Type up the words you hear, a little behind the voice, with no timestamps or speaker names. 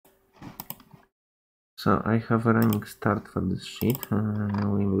So I have a running start for this shit.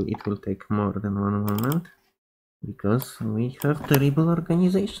 It will take more than one moment because we have terrible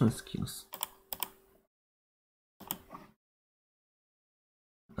organization skills.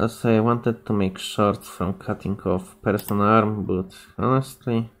 Also, I wanted to make shorts from cutting off person arm, but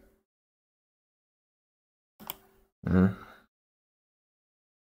honestly,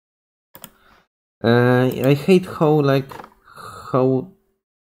 I hate how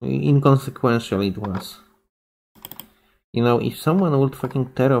inconsequential it was. You know, if someone would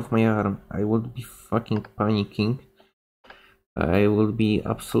fucking tear off my arm, I would be fucking panicking. I would be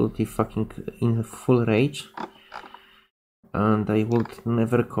absolutely fucking in full rage. And I would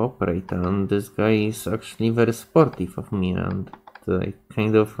never cooperate. And this guy is actually very supportive of me. And I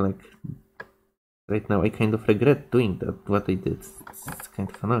kind of like... Right now, I kind of regret doing that, what I did. It's kind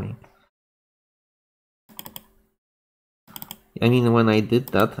of annoying. I mean, when I did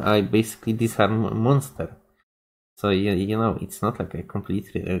that, I basically disarmed a monster. So, you know, it's not like I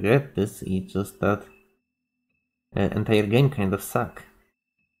completely regret this, it's just that entire game kind of suck.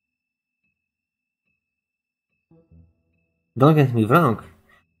 Don't get me wrong,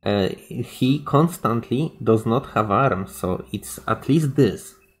 he constantly does not have arms, so it's at least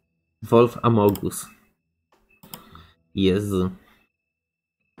this. Wolf Amogus. Yes.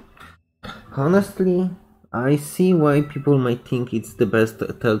 Honestly, I see why people might think it's the best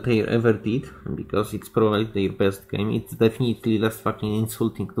Telltale ever did, because it's probably their best game. It's definitely less fucking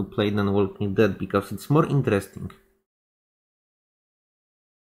insulting to play than Walking Dead, because it's more interesting.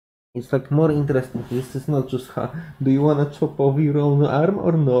 It's like more interesting. This is not just do you wanna chop off your own arm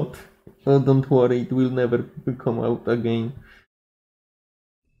or not? Oh, don't worry, it will never come out again.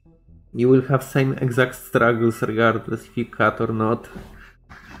 You will have same exact struggles regardless if you cut or not.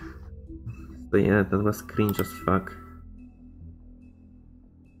 So yeah, that was cringe as fuck.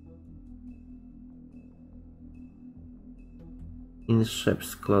 In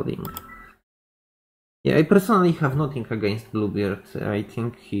Shep's clothing. Yeah, I personally have nothing against Bluebeard. I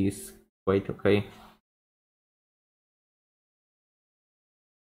think he's quite okay.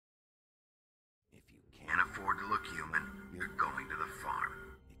 If you can't afford to look human, you're going to the farm.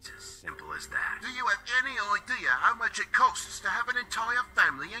 It's as simple as that. Do you have any idea how much it costs to have an entire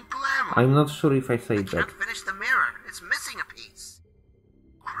family in glamour? I'm not sure if I said that. I can't finish the mirror. It's missing a piece.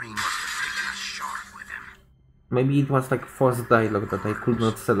 Crane must have taken a shard with him. Maybe it was like forced dialogue that I could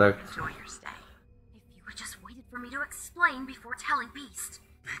not select. Enjoy your stay. If you had just waited for me to explain before telling Beast.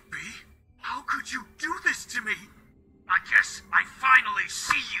 Bigby, how could you do this to me? I guess I finally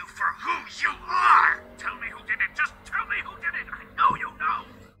see you for who you are! Tell me who did it! Just tell me who did it! I know you know!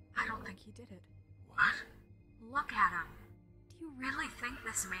 I don't think he did it. What? Look at him. Do you really think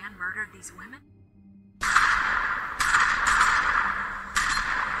this man murdered these women?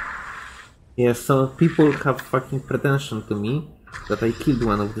 Yeah, so people have fucking pretension to me that I killed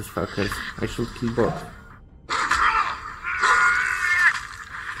one of these fuckers. I should kill both.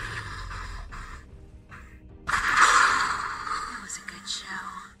 It was a good show.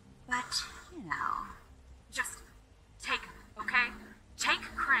 But, you know, just take him, okay? Take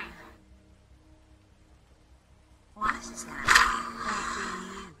Crane. Well, this is gonna be a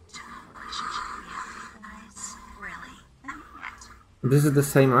beautiful relationship we have, you guys. Really. Not yet. This is the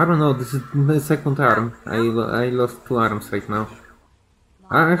same arm? No, this is the second arm. I lost two arms right now.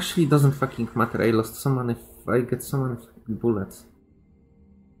 Actually, it doesn't fucking matter. I lost so many. I get so many bullets.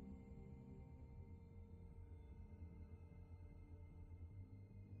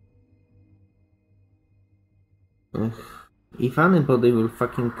 If anybody will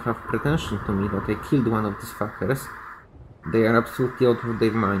fucking have pretension to me that I killed one of these fuckers, they are absolutely out of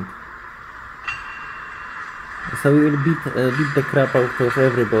their mind. So we will beat the crap out of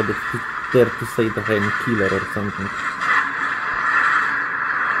everybody who dare to say that I'm a killer or something.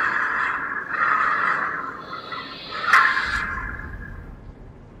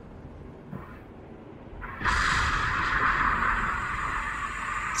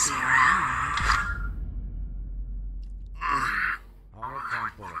 See you around.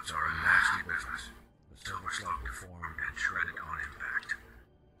 Hollow-point bullets are a nasty business. The silver slug deformed and shredded on impact.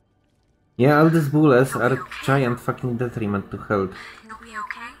 Yeah, all these bullets are giant fucking detriment to health. He'll be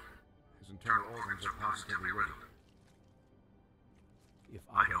okay? His internal organs are positively riddled. If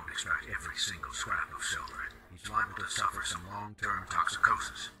I don't extract every single scrap of silver, he's liable to suffer some long-term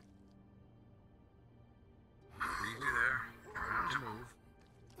toxicosis. Easy there. Trying to move.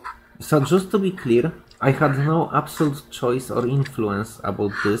 So just to be clear, I had no absolute choice or influence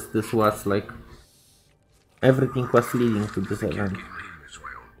about this. This was like... everything was leading to this event. Keep leading this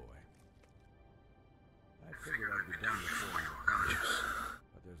way, old boy. I figured I'd be done before you were conscious,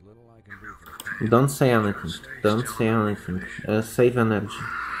 but there's little I I can do for the pain. Don't say anything. Don't say anything. Save energy.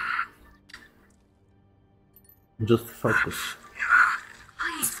 Just focus.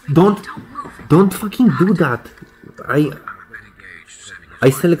 Please, Don't move. fucking do that. I'm a bit engaged, saving his I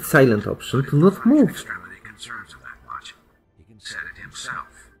life. select silent option to not move. Extremity concerns him that much. He can set it himself.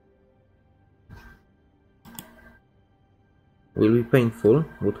 Will be painful,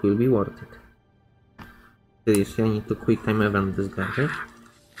 but will be worth it. Seriously, I need to quick time event this guy, right?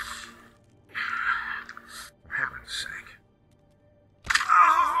 For heaven's sake.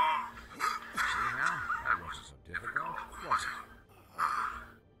 See now? That wasn't so difficult, was it?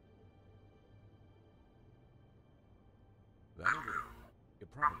 That'll do.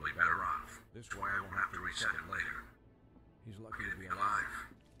 You're probably better off. This way I won't have to reset it later. He's lucky to be alive.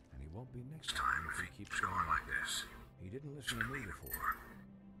 And he won't be next time if he keeps going like this. He didn't listen to me before.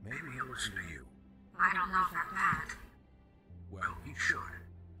 Maybe he'll listen to you. I don't know if they're bad. Well, he should.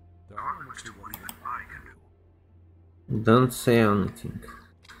 There are limits to what even I can do. Don't say anything.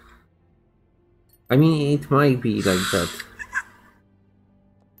 I mean, it might be like that.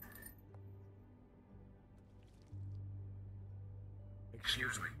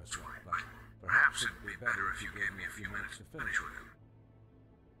 Excuse me, Miss White, but perhaps it'd be better if you gave me a few minutes to finish with him.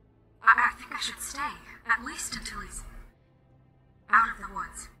 I think I should stay, at least until he's out of the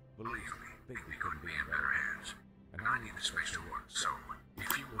woods. Believe me, Bigby couldn't be in better hands. And I need the space to work, so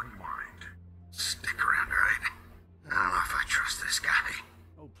if you wouldn't mind. Stick around, alright? I don't know if I trust this guy.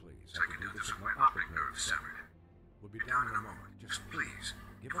 Oh, please, I can do this with my optic nerve severed. We'll be down in a moment. Just please,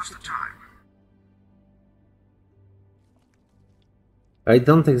 give us the time. I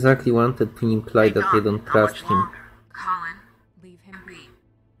don't exactly want it to imply that I don't trust him. Colin, leave him be.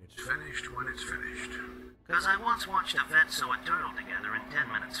 It's finished when it's finished. Because I once watched a vet sew a turtle together in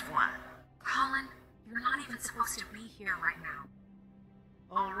 10 minutes flat. Colin, you're not even supposed to be here right now.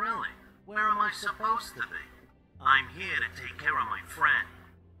 Oh, really? Where am I supposed to be? I'm here to take care of my friend.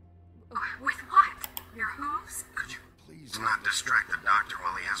 With what? Your hooves? Could you please not distract the doctor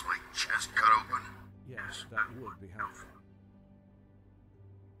while he has my chest cut open? Yes, that would be helpful.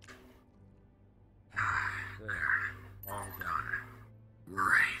 There. All done.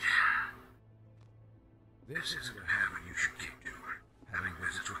 Great. This isn't a habit you should keep doing. Having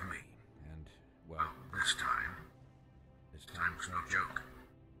visits with me. And, well, this time was no joke.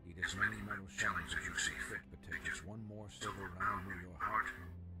 Eat as many metal shellings as you see fit, but take just one more silver round near your heart,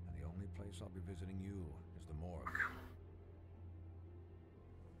 and the only place I'll be visiting you is the morgue.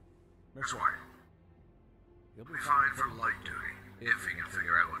 Miss White, he'll be fine for light duty, if he can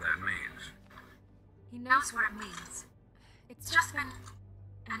figure out what that means. He knows what it means. It's just been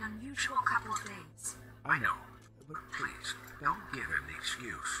an unusual couple of days. I know, but please, don't give him the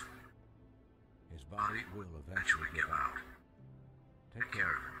excuse. His body will eventually give out. Take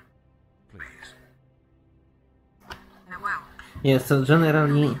care of him, please. I will. Yeah, so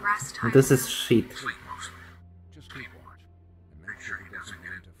generally, this is shit. Sleep mostly. Just keep watch, and make sure he doesn't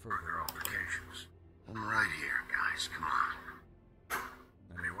get into further altercations. I'm right here, guys, come on.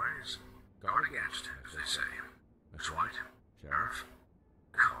 Anyways, guard against, as they say. Miss White, Sheriff,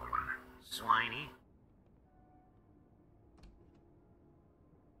 Colin. Swiney.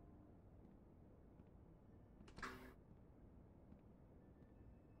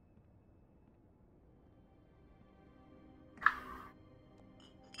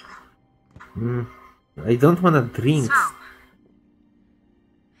 I don't want to drink. So,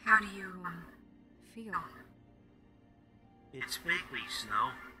 how do you, feel? It's Bigby,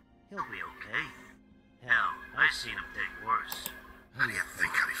 Snow. He'll be okay. Hell, I've seen him take worse. How do you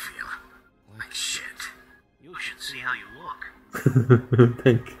think I feel? Like shit. You should see how you look.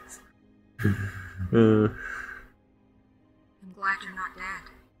 Thanks. I'm glad you're not dead.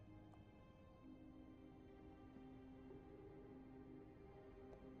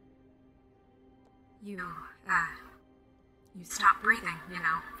 You stopped breathing, you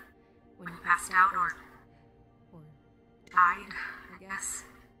know, when you passed out or died, I guess.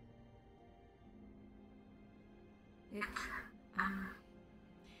 It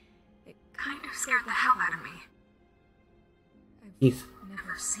kind of scared the hell out of me. He's I've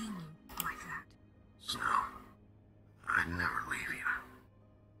never seen you like that. Snow, I'd never leave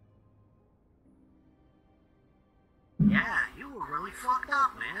you. Yeah, you were really fucked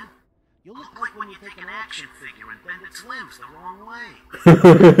up, man. You look like when you take an action figure and bend its limbs the wrong way.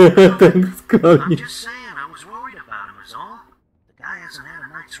 Thanks, I'm Connie. just saying, I was worried about him is all. The guy hasn't had a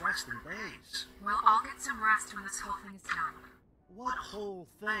night's rest in days. Well, I'll get some rest when this whole thing is done. What whole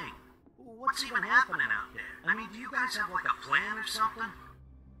thing? What's even happening out there? I mean, do you guys have like a plan or something?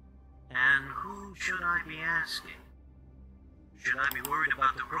 And who should I be asking? Should I be worried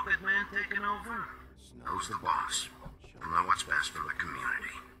about the Crooked Man? taking over? Snow's the boss. He'll know what's best for the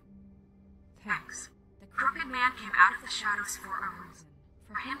community. Thanks. The Crooked Man came out of the shadows for a reason.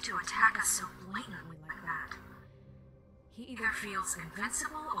 For him to attack us so blatantly like that. He either feels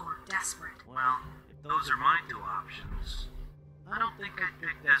invincible or desperate. Well, if those are my two options, I don't think I'd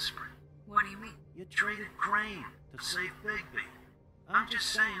pick desperate. What do you mean? You traded Crane to save Bigby. I'm just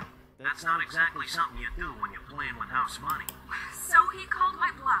saying, that's not exactly something you do when you're playing with house money. So he called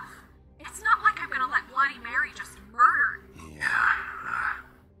my bluff. It's not like I'm gonna let Bloody Mary just murder. Yeah,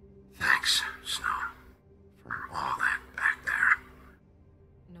 thanks, Snow, for all that back there.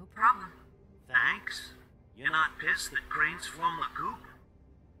 No problem. Thanks? You're not pissed that Crane's flown the coop?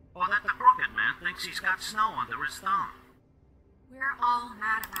 Or that the Crooked Man thinks he's got snow under his thumb? We're all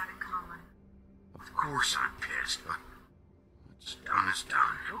mad about it, Colin. Of course I'm pissed, but what's done is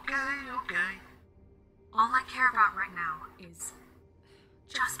done. Okay. All I care about right now is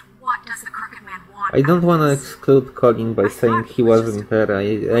just what does the Crooked Man want? I don't want to exclude Colin by saying he wasn't there.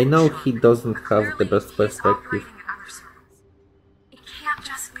 I know he doesn't have the best perspective. It can't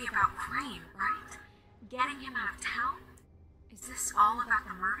just be about Crane, right? Getting him out of town? Is this all about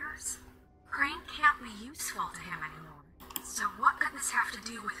the murders? Crane can't be useful to him anymore. So what could this have to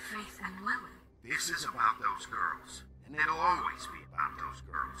do with Faith and Lily? This is about those girls, and it'll always be about those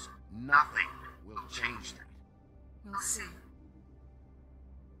girls. Nothing will change that. We'll see.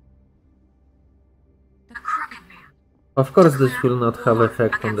 The Crooked Man. Of course this will not have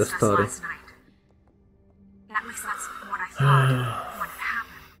effect on the story. At least that's what I thought when it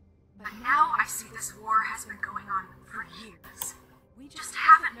happened. But now I see this war has been going on for years. We just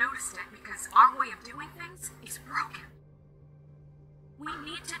haven't noticed it because our way of doing things is broken. We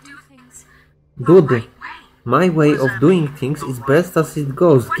need to do things the Dude, right way. my way of doing things is best as it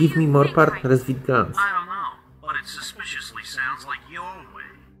goes. Give me more partners with guns. I don't know, but it suspiciously sounds like your way.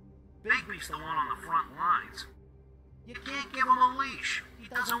 Bigby's the one on the front lines. You can't give him a leash. He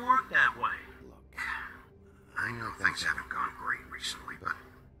doesn't work that way. Look, I know things haven't gone great recently, but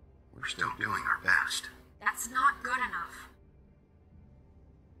we're still doing our best. That's not good enough.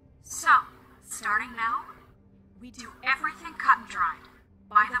 So, starting now, we do everything cut and dried.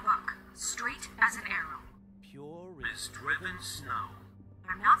 By the book. Straight as an arrow. Pure as driven snow.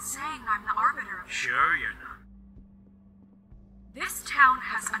 I'm not saying I'm the arbiter of it. Sure you're not. This town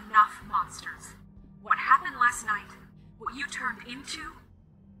has enough monsters. What happened last night, what you turned into,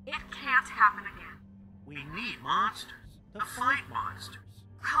 it can't happen again. We need monsters. To fight monsters.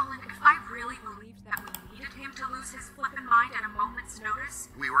 Colin, if I really believed that we needed him to lose his flippin' mind at a moment's notice...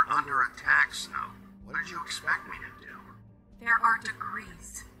 We were under attack, Snow. What did you expect me to do? There are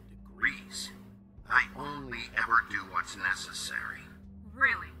degrees. Degrees? I only ever do what's necessary.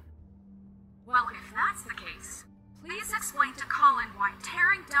 Really? Well, if that's the case, please explain to Colin why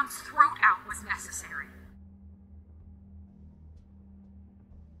tearing Dump's throat out was necessary.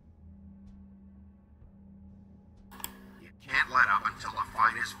 You can't let up until the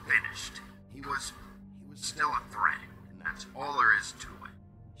fight is finished. He was still a threat, and that's all there is to it.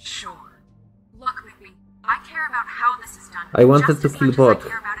 Sure. Look, Whitby, I care about how this is done. I wanted just to as kill much as I Bot,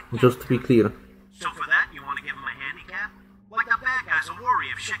 care about it just to be clear. So for that, you want to give him a handicap? Like the bad guys will worry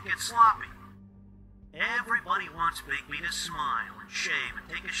if shit gets sloppy. Everybody wants Bigby to smile and shave and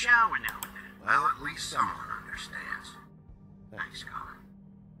take a shower now and then. Well, at least someone understands. Thanks, Colin.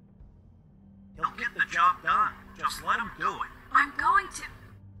 He'll get the job done. Just let him do it. I'm going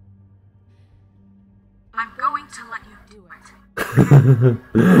to let you do it.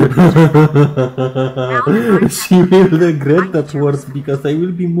 She will regret that words because I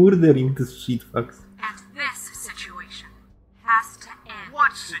will be murdering this shitfucks. And this situation has to end.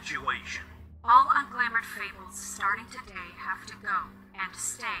 What situation? All unglamored fables starting today have to go and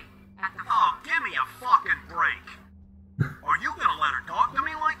stay at the Oh, give me a fucking break. Are you gonna let her talk to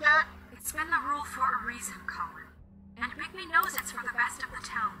me like that? It's been the rule for a reason, Colin. And Bigby knows it's for the best of the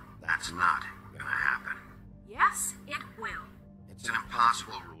town. That's not gonna happen. Yes, it will. It's an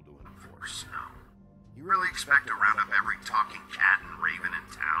impossible rule to enforce, Snow. You really expect to round up every talking cat and raven in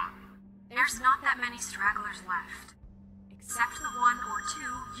town? There's not that many stragglers left. Except the one or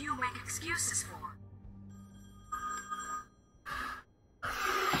two you make excuses for.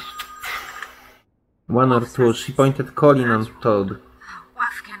 One or two. She pointed Colin and Todd.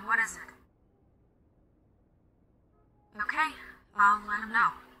 Buffkin, what is it? Okay, I'll let him know.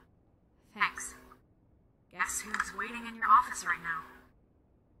 Thanks. Guess who's waiting in your office right now?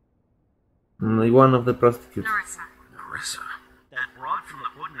 One of the prostitutes. Narissa? That broad from the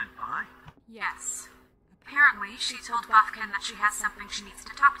pudding and pie? Yes. Apparently, she told Buffkin that she has something she needs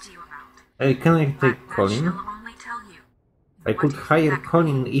to talk to you about. Hey, can I But take that Colin? she'll only tell you. I could hire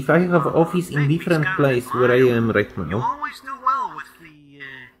Colin if I have office in different place where I am right You now. always do well with the,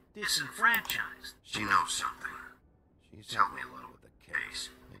 disenfranchised. She knows something. She's helped me a little with the case.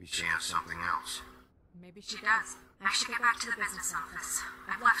 Maybe she has something else. Maybe she does. I should get back to the business office.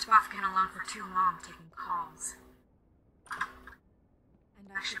 I've left Buffkin alone for too long taking calls. And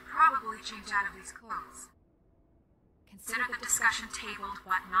I should probably change out of these clothes. Consider the discussion tabled,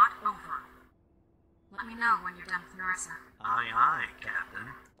 but not over. Let me know when you're done with Narissa. Aye, aye, Captain.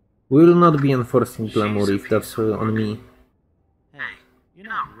 Will not be enforcing glamour if that's on me. Hey, you're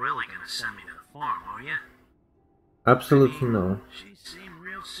not really gonna send me to the farm, are you? Absolutely no. She seemed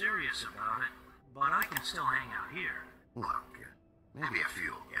real serious about it, but I can still hang out here. Look, maybe a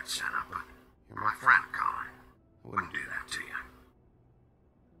few will get sent up, but you're my friend, Colin. I wouldn't do that to you.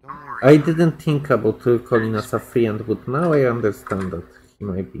 Don't worry. I didn't think about Colin as a friend, but now I understand that he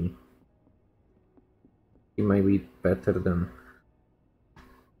might be better than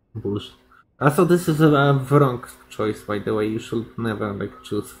bullshit. Also, this is a wrong choice, by the way. You should never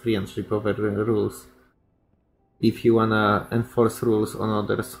choose friendship over rules if you wanna enforce rules on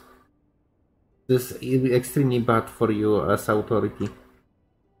others. This is extremely bad for you as authority.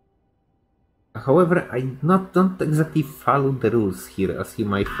 However, I don't exactly follow the rules here, as you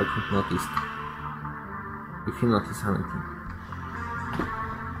might fucking notice. If you notice anything.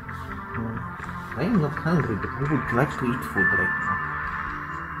 I am not hungry, but I would like to eat food right now.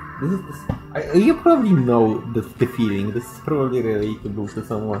 You probably know the feeling. This is probably relatable to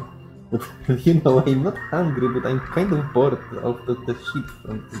someone. But, you know, I'm not hungry, but I'm kind of bored of the shit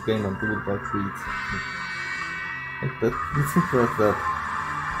from this game and would like to eat something. Like that. It's simple as that.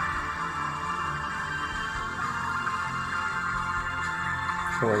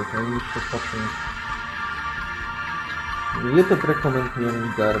 So wait, I need to fucking... YouTube recommend me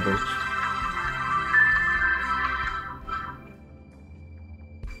only garbage.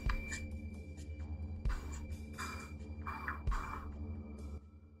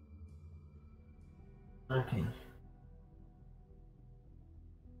 Okay.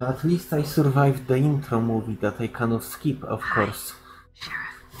 At least I survived the intro movie that I cannot skip, of course.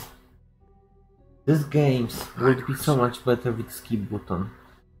 Sheriff. These games would be so much better with skip button.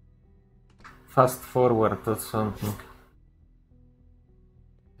 Fast forward or something.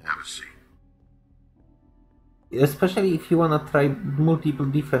 Have a seat. Especially if you wanna try multiple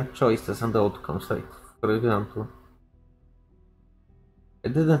different choices and outcomes, like, for example. I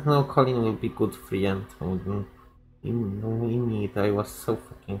didn't know Colin will be good friend. In it, I was so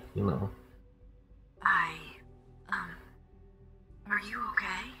fucking, you know. Are you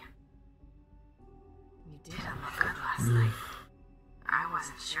okay? You didn't look good last night. I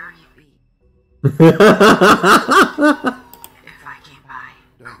wasn't sure you'd be. If I came by.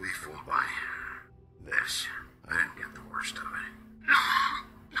 Don't be fooled by this. I didn't get the worst of it.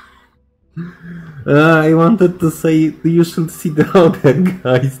 I wanted to say you should see the other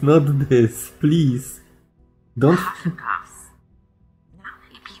guys, not this, please. Don't. Cuffs. Not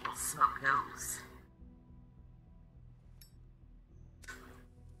many people smoke those.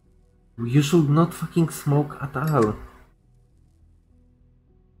 You should not fucking smoke at all.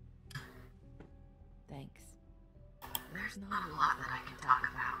 Thanks. There's not a lot that I can talk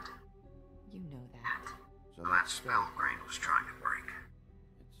about. You know that. So that spell Crane was trying to break.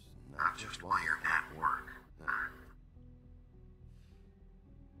 It's not just while you're at work.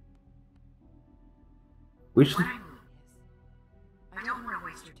 We What should. I mean is, I don't want to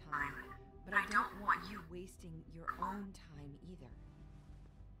waste your time, but I don't want you wasting your own time either.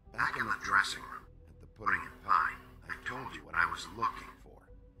 Back in the dressing room, at the pudding and pie, I told you what I was looking for,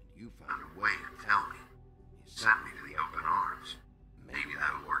 and you found a way to tell me. You sent me to the open arms. Maybe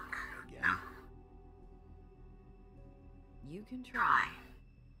that'll work again. You can try.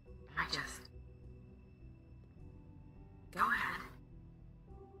 I just... Go ahead.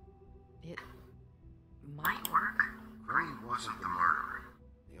 It might work. Crane wasn't the murderer.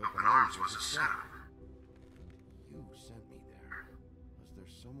 The open arms was a setup. You sent me there. Was there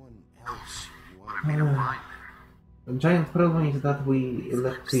someone else you wanted me to find there? The giant problem is that we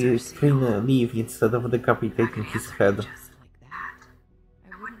let the screen leave instead of decapitating his head. Just like that.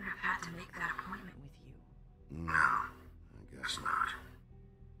 I wouldn't have had to make that appointment with you. No, I guess not.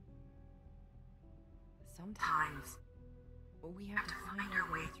 Sometimes we have to find our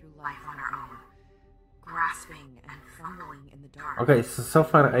way through life on our own, grasping and fumbling in the dark. Okay, so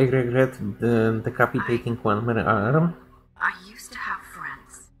far I regret the decapitating one arm, I used to have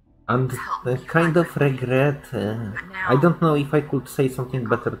friends. and the kind of regret. I don't know if I could say something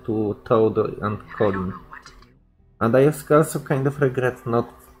better to Toad and I don't Colin. know what to do. And I also kind of regret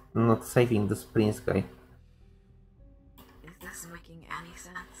not saving this prince guy. Is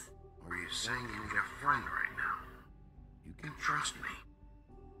Or are you saying you need a friend right now? You can trust me.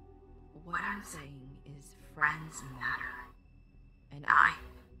 What I'm saying is friends matter. And I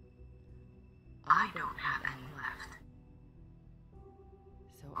don't have any left.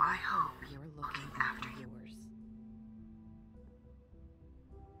 So I hope you're looking after yours.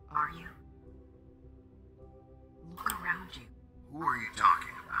 Are you? Look around you. Who are you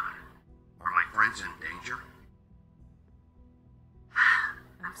talking about? Are my friends in danger?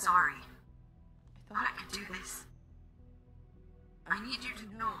 I'm sorry. I thought I could do this. I need you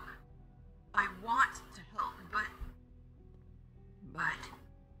to know I want to help, but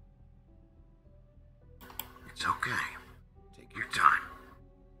It's okay. Take your time.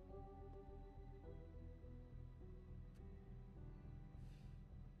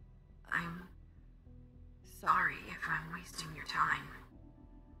 I'm sorry if I'm wasting your time.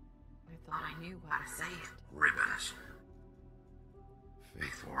 I thought I knew how to say it. Ribbons.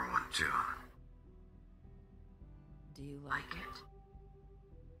 Faith 412. Do you like it?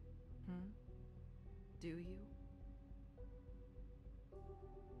 Do you?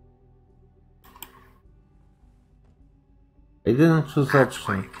 I didn't choose That's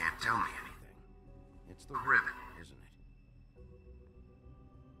why option. you can't tell me anything. It's the ribbon, isn't it?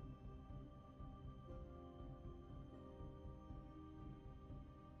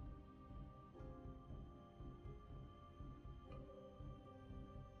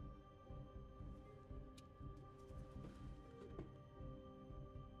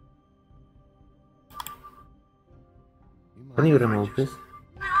 Can you mind if I remove just- this?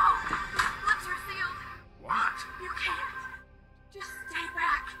 No! Lips are sealed! What? You can't! Just stay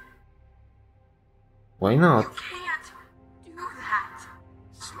back! Why not? You can't do that!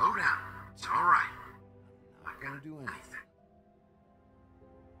 Slow down. It's all right. I'm not gonna do anything.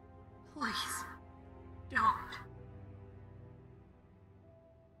 Please, don't.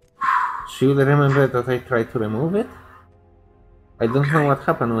 She will remember that I tried to remove it? I don't know what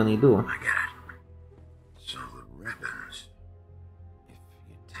happened when you do. I get it. So the ribbons, if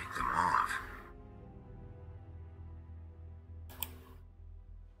you take them off.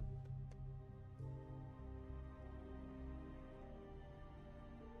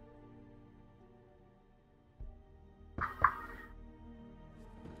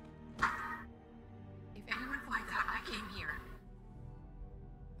 If anyone finds out I came here,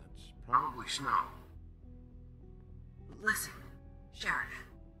 That's probably snow. listen, Sheriff.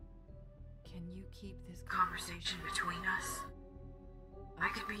 Can you keep this conversation between us? I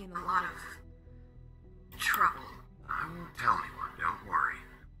could be in a lot of trouble. I won't tell anyone, don't worry.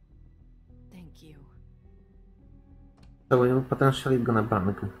 Thank you. So we're potentially gonna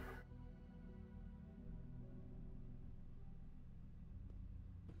bang.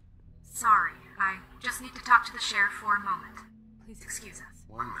 Sorry, I just need to talk to the sheriff for a moment. Please excuse us.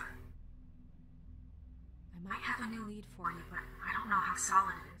 1 minute. I might have a new lead for you, but I don't know how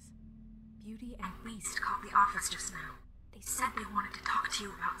solid it is. Beauty and Beast called the office just now. They said they wanted to talk to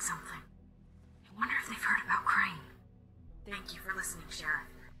you about something. I wonder if they've heard about Crane. Thank you for listening, Sheriff.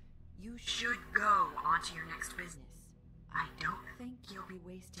 You should go on to your next business. I don't think you'll be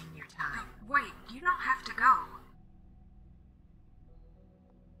wasting your time. Wait, you don't have to go.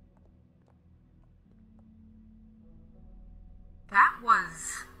 That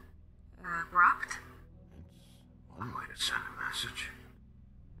was abrupt. It's one way to send a message.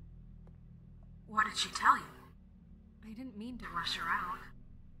 What did she tell you? I didn't mean to rush her out.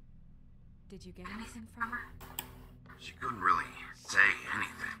 Did you get anything from her? She couldn't really say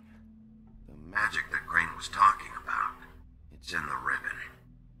anything. The magic that Crane was talking about, it's in the ribbon.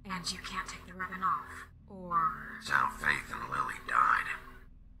 And you can't take the ribbon off, or... It's how Faith and Lily died.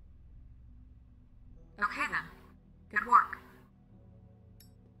 Okay then. Good work.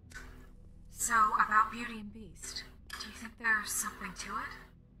 So, about Beauty and Beast, do you think there's something to it?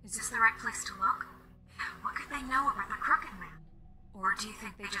 Is this the right place to look? What could they know about the Crooked Man? Or do you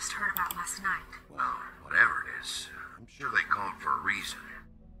think they just heard about last night? Well, whatever it is, I'm sure they called for a reason.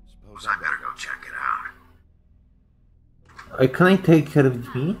 Suppose I better go check it out. Can I take her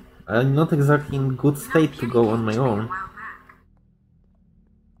with me? I'm not exactly in good state to go on my own.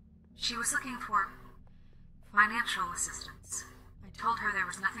 She was looking for financial assistance. I told her there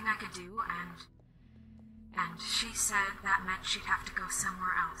was nothing I could do, and she said that meant she'd have to go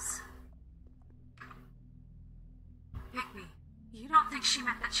somewhere else. Higby, you don't think she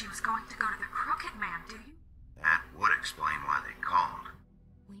meant that she was going to go to the Crooked Man, do you? That would explain why they called.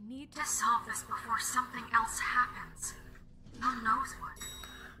 We need to solve this before something else happens. Who knows what?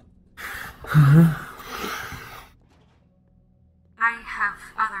 I have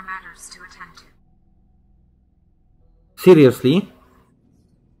other matters to attend to. Seriously?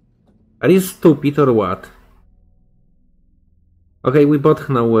 Are you stupid or what? Okay, we both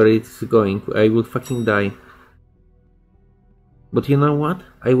know where it's going. I will fucking die. But you know what?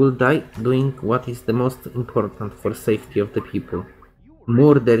 I will die doing what is the most important for safety of the people.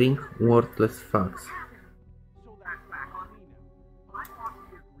 Murdering worthless fucks. So that's back on me now. I thought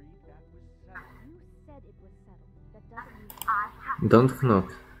we agreed that was settled. You said it was settled. That doesn't mean I have Don't knock.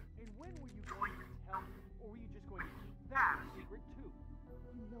 And when were you going to tell me? Or were you just going to keep that a secret too?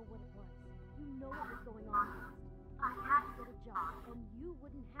 You know what it was. You know what was going on. I had to get a job, and you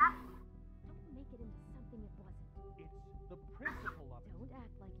wouldn't have it. Don't make it into something it wasn't. It's the principle of it. Don't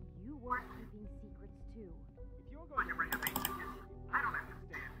act like you weren't keeping secrets too. If you're going to bring up ancient history, I don't have to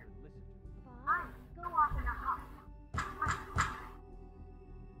stand here and listen to it. Fine. Go off in a huff.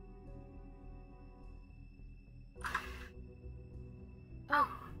 Oh,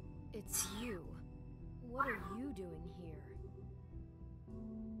 it's you. What are you doing here?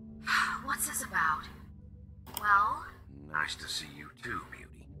 What's this about? Well, Nice to see you too,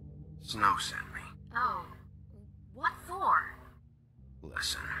 Beauty. Snow sent me. oh, what for?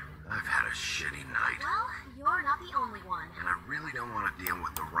 Listen, I've had a shitty night, Well, you're not the only one. and I really don't want to deal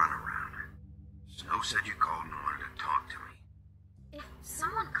with the runaround. Snow said you called and wanted to talk to me. If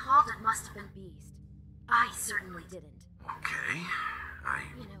someone called, it must have been Beast. I certainly didn't. Okay,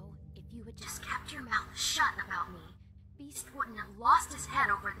 You know, if you had just kept your mouth shut about me, Beast wouldn't have lost his head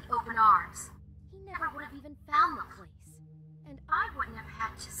over the open arms. He never would have even found the place. And I wouldn't have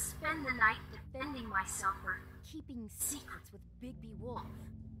had to spend the night defending myself or keeping secrets with Bigby Wolf.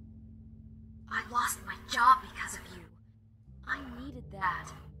 I lost my job because of you. I needed that.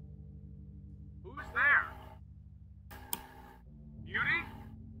 Who's there? Beauty?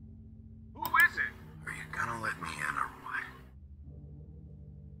 Who is it? are you gonna let me in or what?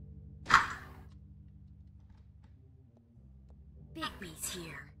 Bigby's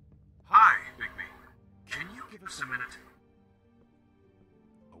here. Hi, Bigby. Can you give us a minute?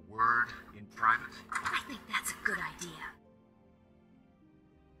 A word in private? I think that's a good idea.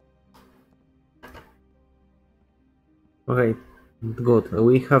 Okay, good.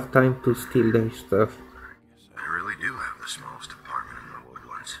 We have time to steal their stuff. Yes, I really do have the smallest apartment in the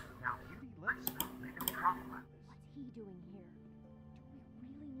woodlands. Now, Beauty, let's not make a problem out of this. What's he doing here? Do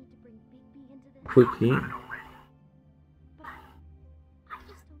we really need to bring Bigby into this? Quickly. But I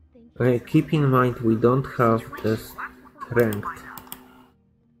just don't think. Okay, keep in mind we don't have the strength.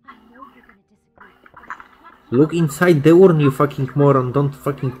 I know you're gonna disagree, but I can't. Look inside the urn, you fucking moron. Don't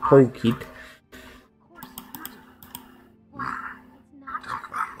fucking poke it. Of course you do. Well, it's not Talk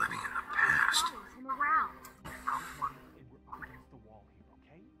about living in the past. follows him around. Out of money and we're up against the wall here,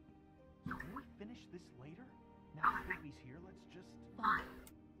 okay? So can we finish this later? Now that Bigby's here, let's just... Fine.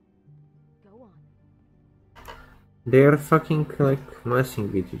 Go on. They are fucking like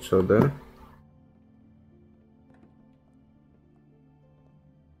messing with each other.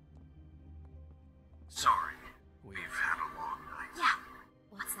 Sorry, we've had a long night. Yeah.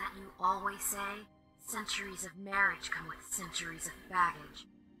 What's that you always say? Centuries of marriage come with centuries of baggage.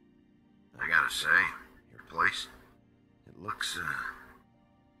 I gotta say, your place, it looks,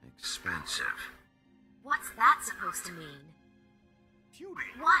 expensive. What's that supposed to mean? Beauty!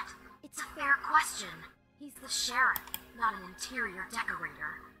 What? It's a fair question. He's the sheriff, not an interior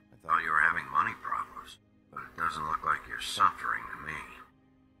decorator. I thought you were having money problems, but it doesn't look like you're suffering to me.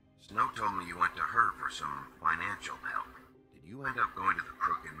 Snow told me you went to her for some financial help. Did you end up going to the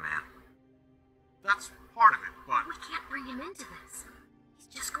Crooked Man? That's part of it, but... We can't bring him into this. He's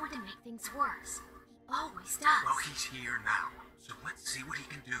just going to make things worse. He always does. Well, he's here now, so let's see what he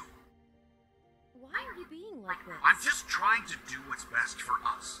can do. Why are you being like this? I'm just trying to do what's best for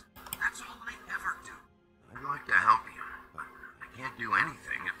us. That's all I ever do. I'd like to help you, but I can't do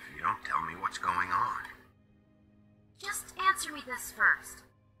anything if you don't tell me what's going on. Just answer me this first.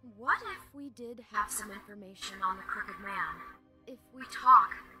 What if we did have some information on the Crooked Man? If we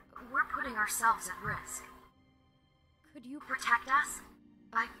talk, we're putting ourselves at risk. Could you protect us?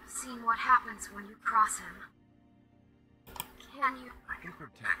 I've seen what happens when you cross him. Can you... I can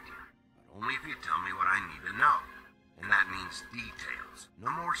protect you, but only if you tell me what I need to know. And that means details. No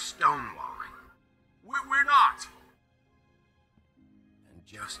more stonewalling. We're not! And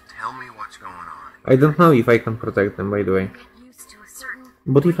just tell me what's going on. I don't know if I can protect them, by the way. get used to a certain...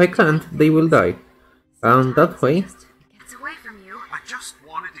 But if I can't, they will die. And that way, It gets away from you. I just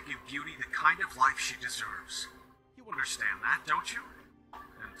wanted to give Beauty the kind of life she deserves. You understand that, don't you?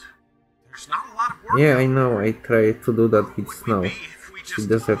 And there's not a lot of work. yeah, I know, I tried to do that with Would we Snow. be if we She just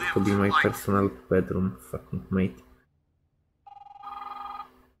deserves to lived be my like- personal bedroom fucking mate.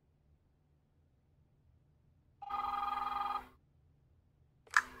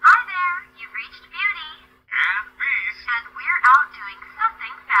 Hi there!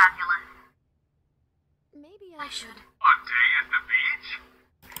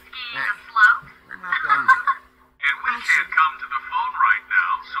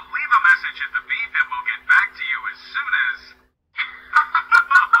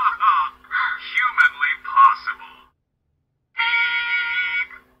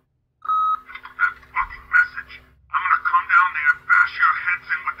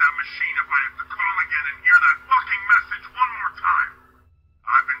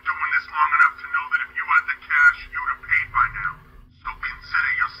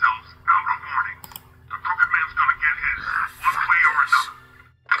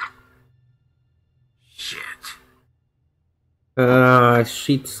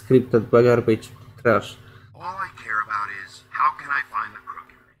 Shit, scripted garbage trash. All I care about is, how can I find the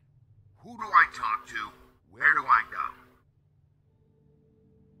crooked man? Who do I talk to? Where do I go?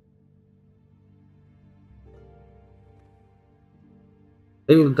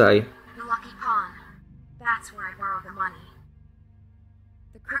 They will die. The Lucky Pawn. That's where I borrowed the money.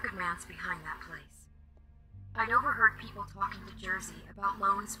 The crooked man's behind that place. I'd overheard people talking to Jersey about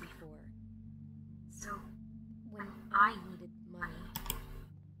loans before. So, when I needed money...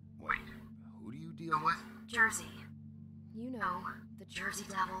 Wait, who do you deal with? Jersey. You know, the Jersey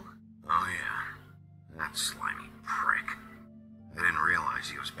Devil. Oh yeah, that slimy prick. I didn't realize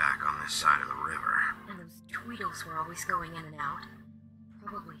he was back on this side of the river. And those Tweedles were always going in and out.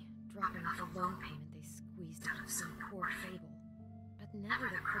 Probably dropping off a loan payment they squeezed out of some poor fable. But never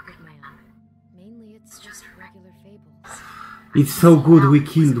the crooked man. Mainly it's just regular fables. It's so good we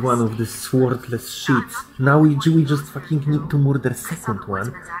killed one of the swordless shits. Now we just fucking need to murder second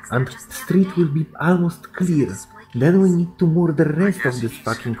one, and street will be almost clear. Then we need to murder rest of this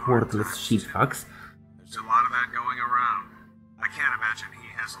fucking worthless shitfucks. There's a lot of that going around. I can't imagine he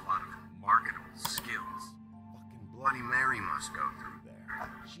has a lot of marketable skills. Fucking Bloody Mary must go through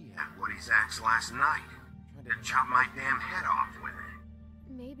there. She had Woody's axe last night. Tried to chop my damn head off with it.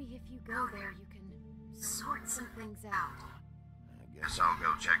 Maybe if you go there you can sort some things out. I guess I'll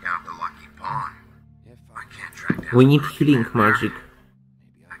go check out the Lucky Pawn. If I can't track down We need the crooked healing man magic.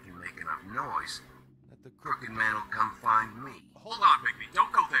 maybe I can make enough noise that the crooked man will come find me. Hold on, Bigby.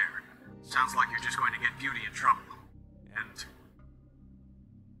 Don't go there. Sounds like you're just going to get Beauty in trouble. And...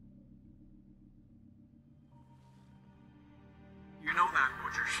 you know that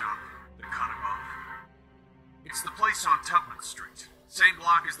butcher shop that cut him off? It's the place on Tubman Street. Same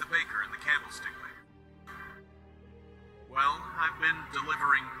block as the baker and the candlestick maker. Well, I've been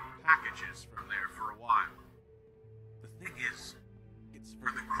delivering packages from there for a while. The thing is, it's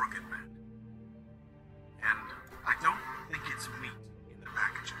for the crooked man. And I don't think it's meat in the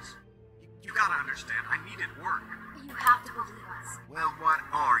packages. You gotta understand, I needed work. You have to believe us. Well, what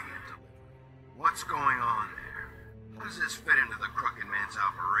are you delivering? What's going on there? How does this fit into the crooked man's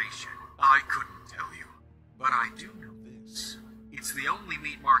operation? I couldn't tell you. But I do know this. It's the only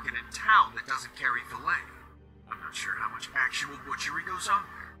meat market in town that doesn't carry filet. I'm not sure how much actual butchery goes on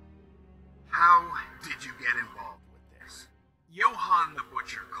there. How did you get involved with this? Johann the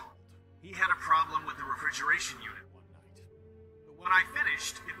butcher called. He had a problem with the refrigeration unit one night. But when I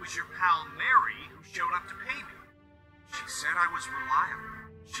finished, it was your pal Mary who showed up to pay me. She said I was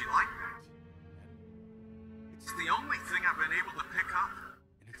reliable. She liked that. And it's the only thing I've been able to pick up,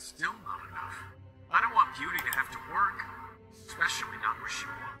 and it's still not enough. I don't want Beauty to have to work, especially not where she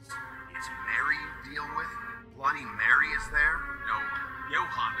was. It's Mary you deal with? Bloody Mary is there? No,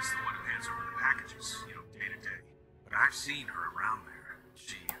 Johann is the one who hands over the packages, day to day. But I've seen her around there.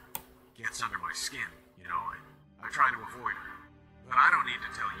 She gets under my skin, I try to avoid her. But I don't need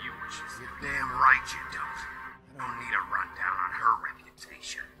to tell you what she's You're damn right you don't. I don't need a rundown on her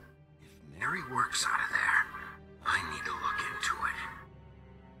reputation. If Mary works out of there, I need to look into it.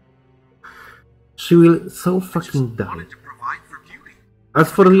 She will so fucking die. wanted to provide for Beauty.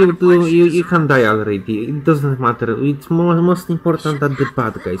 As for you, you can die already. It doesn't matter. It's most important that the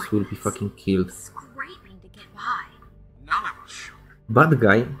bad guys will be fucking killed. Scraping to get by. None of us should. Bad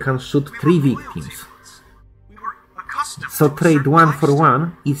guy can shoot 3 We were victims. loyalty. We were accustomed So to a trade certain 1 for lifestyle.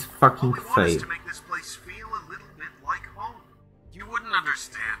 1 is All fucking we want is fail. to make this place feel a little bit like home. You wouldn't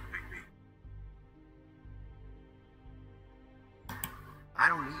understand, Bigby. I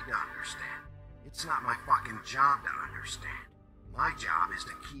don't need to understand. It's not my fucking job to understand. My job is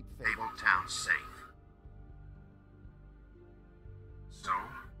to keep Fabletown safe. So,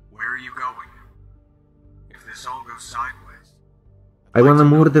 where are you going? If this all goes sideways... I wanna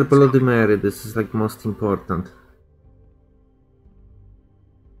murder Bloody Mary. This is like most important.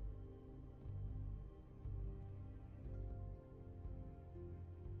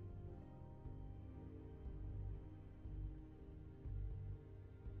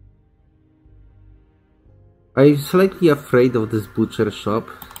 I'm slightly afraid of this butcher shop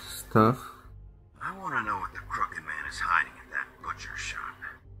stuff. I want to know what the crooked man is hiding at that butcher shop.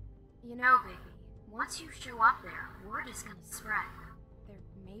 You know, baby, once you show up there, word is gonna spread. There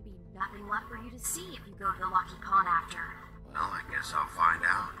may be nothing left for you to see if you go to the Lucky Pawn after. Well, I guess I'll find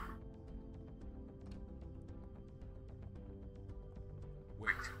out.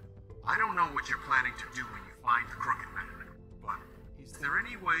 Wait. I don't know what you're planning to do when you find the crooked man, but is there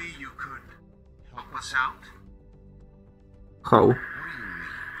any way you could help us out? How? What do you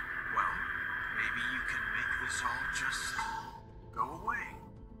mean? Well, maybe you can make this all just go away.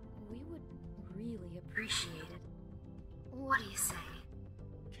 We would really appreciate it. What do you say?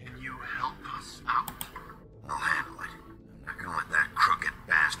 Can you help us out? I'll handle it. I'm not gonna let that crooked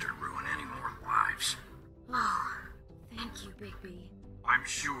bastard ruin any more lives. Oh, thank you, Bigby. I'm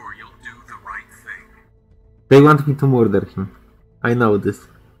sure you'll do the right thing. They want me to murder him. I know this.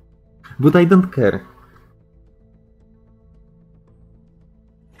 But I don't care.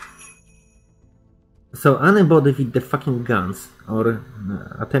 So anybody with the fucking guns or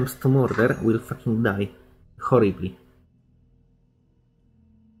attempts to murder will fucking die. Horribly.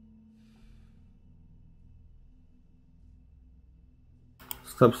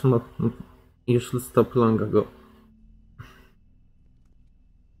 Stop smoking. You should stop long ago.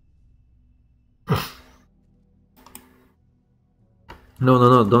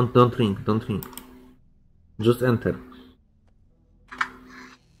 No, don't drink, don't drink. Just enter.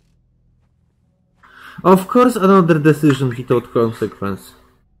 Of course, another decision without consequence.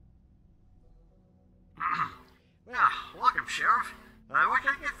 Well, welcome, Sheriff. What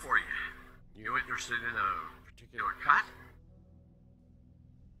can I get for you? You interested in a particular cut?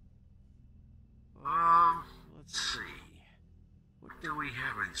 Let's see. What do we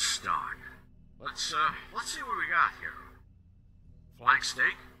have in stock? Let's see what we got here. Flank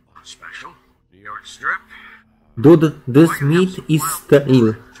steak on special. New York strip. Dude, this meat is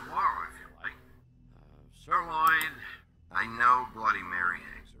stale. Tomorrow, if you like. Sirloin. I know Bloody Mary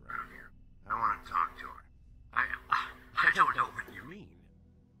hangs around here. I want to talk to her. I don't know what you mean.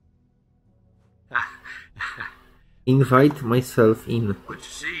 Invite myself in. What you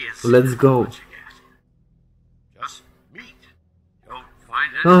see is Let's go. what you get. Just meat. Don't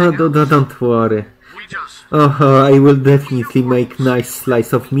find anything Oh, else. don't worry. We just Oh, I will definitely make nice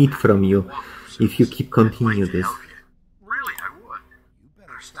slice of meat from you if you keep continue like to this. help you. Really, I would. You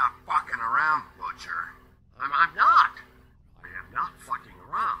better stop fucking around, Butcher. I'm not. I am not fucking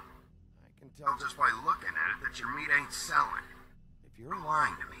around. I can tell just by looking at it that your meat ain't selling. If you're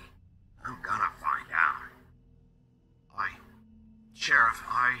lying to me, I'm gonna find out. Sheriff,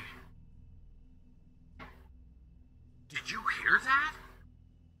 Did you hear that?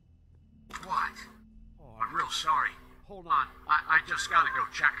 What? Oh, I'm real sorry. Hold on. I just gotta go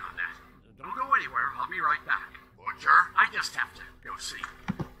check on that. Don't go anywhere. I'll be right back. Butcher? I just have to go see.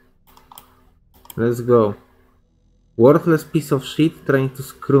 Let's go. Worthless piece of shit trying to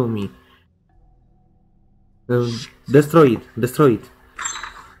screw me. Destroy it. Destroy it.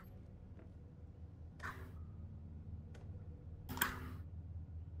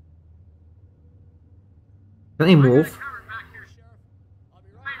 Can I move? Cover back here, Sheriff. I'll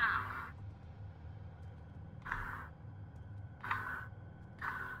be right out.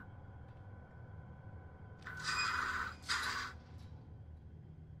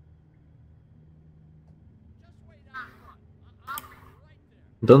 Just wait out front. I'll be right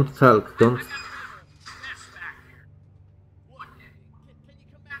there. Don't talk. Don't. I got a bit of a mess back here. Look, can you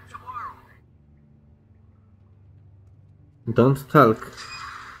come back tomorrow? Don't talk.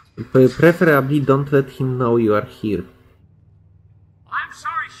 Preferably don't let him know you are here. I'm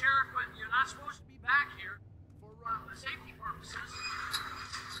sorry, Sheriff, but you're not supposed to be back here for safety purposes.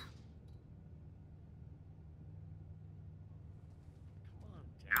 Come on,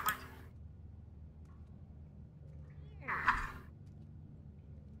 damn it.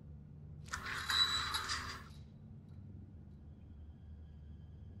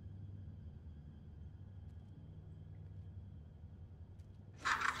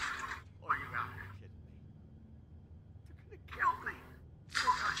 Oh, you gotta be kidding me. They're gonna kill me.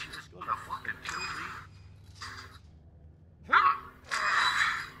 Oh, God, she was gonna fucking kill me.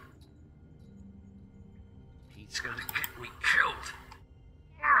 He's gonna get me killed.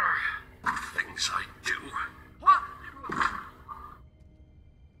 Things I do.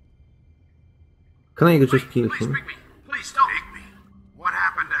 Can I just kill Please, him? Bigby. Please don't. Bigby. What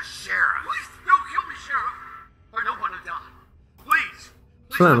happened to Sheriff? Please, don't kill me, Sheriff. I don't want to die. Please.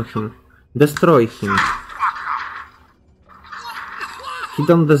 Slam him. Destroy him. He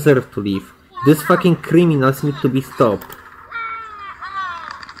don't deserve to live. These fucking criminals need to be stopped.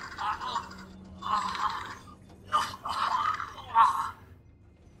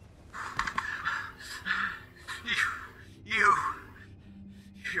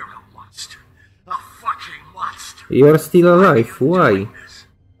 You're a monster. A fucking monster. You're still alive. Why?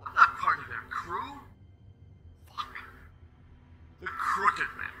 I'm not part of their crew. Fuck. The Crooked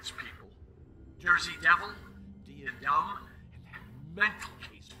Man's people. Jersey Devil, D and Dumb, and that mental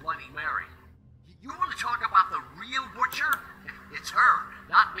case, Bloody Mary. You want to talk about the real Butcher? It's her,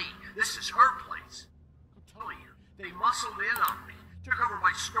 not me. This is her place. I'm telling you, they muscled in on me. Took over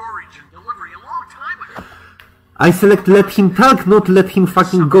my storage and delivery a long time ago. I select let him talk, not let him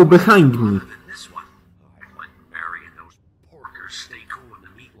fucking go behind me. Than this one. I'd let Mary and those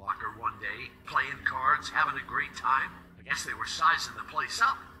sizing the place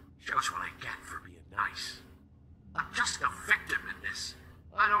up. Shows what I get for being nice. I'm just a victim in this.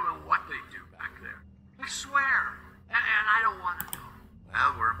 I don't know what they do back there. I swear. And I don't want to know.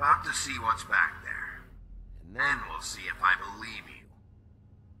 Well, we're about to see what's back there. And then we'll see if I believe you.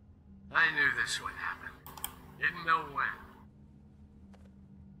 I knew this would happen. Didn't know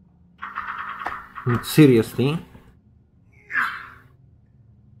when. Seriously?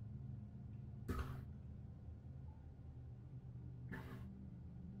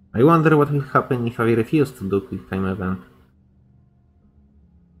 I wonder what will happen if I refuse to do quick time event.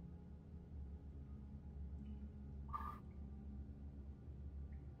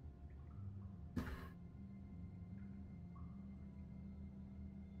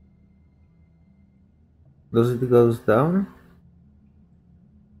 Does it goes down?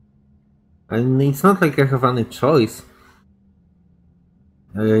 And it's not like I have any choice.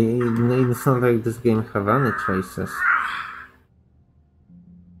 It's not like this game have any choices.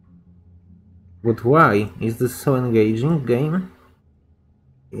 But why? Is this so engaging game?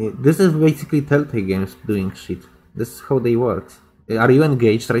 This is basically Telltale Games doing shit. This is how they work. Are you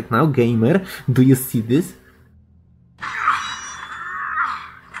engaged right now, gamer? Do you see this?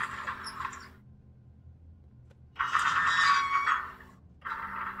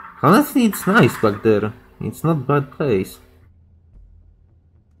 Honestly, it's nice back there. It's not bad place.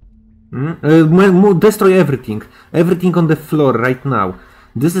 Destroy everything. Everything on the floor right now.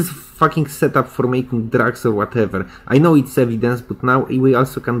 This is fucking setup for making drugs or whatever. I know it's evidence, but now we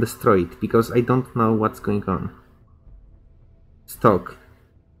also can destroy it, because I don't know what's going on. Stock.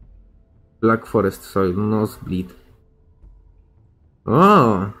 Black forest soil, nosebleed.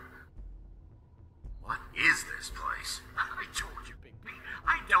 Oh! What is this place? I told you, Big B.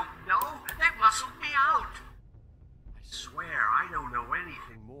 I don't know. They muscled me out. I swear I don't know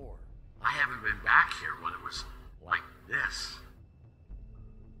anything more. I haven't been back here when it was like this.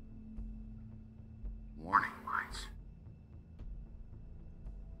 Warning lights.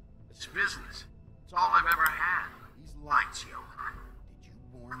 It's business. It's all I've ever had. These lights, Johan. Did you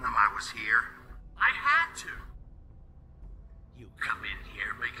warn them I was here? I had to. You come in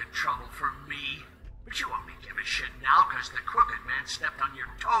here making trouble for me, but you won't be giving shit now because the crooked man stepped on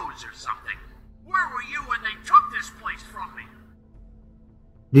your toes or something. Where were you when they took this place from me?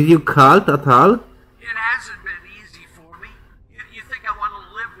 Did you cult at all? It hasn't been easy for me. You think I want to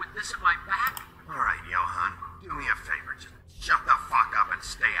live with this at my back? Alright, Johan. Do me a favor. Just shut the fuck up and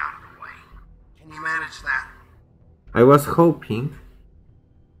stay out of the way. Can you manage that? I was hoping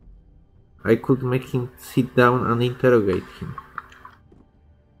I could make him sit down and interrogate him.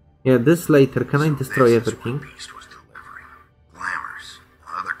 Yeah, this later. Can I destroy everything? Beast was delivering. Glamours,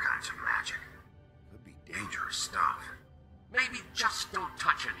 other kinds of magic. Could be dangerous stuff. Maybe just don't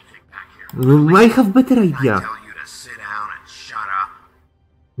touch anything back here. I have better idea. I tell you to sit down and shut up.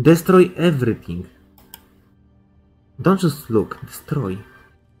 Destroy everything. Don't just look. Destroy.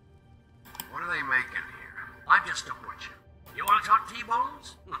 What are they making here? I'm just a butcher. You want to talk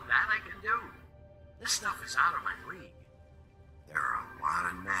T-bones? That I can do. This stuff is out of my league. There are a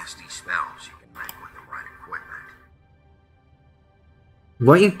lot of nasty spells you can make with the right equipment.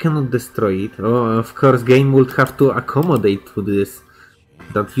 Why I cannot destroy it? Oh, of course, game would have to accommodate to this.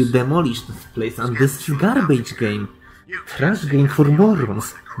 That you demolish this place, and this is garbage game. Trash game for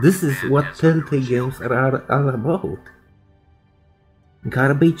morons. This is what Telltale Games are all about.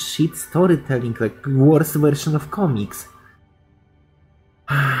 Garbage shit storytelling, like worse version of comics.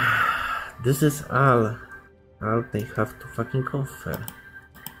 This is all they have to fucking offer.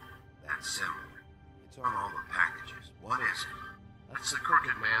 That's simple. It's on all the packages. What is it? That's the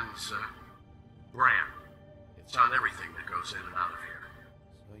Crooked Man's, brand. It's on everything that goes in and out of here.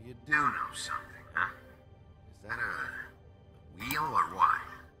 So you do know something, huh? Is that a wheel or what?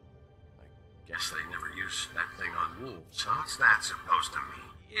 I guess they never use that thing on wolves, huh? What's that supposed to mean?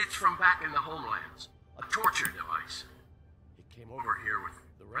 It's from back in the homelands. A torture device. It came over here with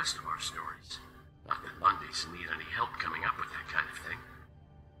the rest of our stories. Not that Mondays need any help coming up with that kind of thing.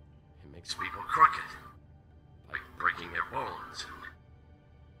 It makes people crooked. Like breaking their bones. And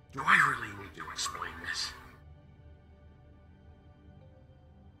do I really need to explain this?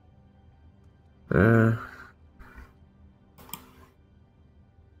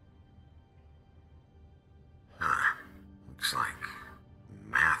 Looks like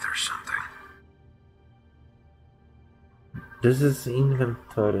math or something. This is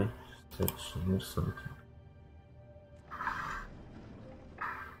inventory section or something.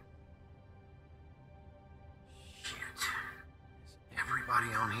 Shit. Is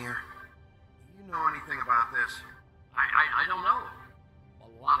everybody on here? Do you know anything about this? I don't know. A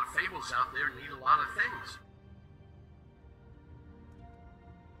lot of fables out there need a lot of things.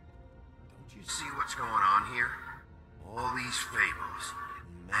 you see what's going on here? All these fables,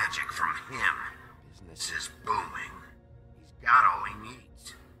 magic from him. Business is booming. He's got all he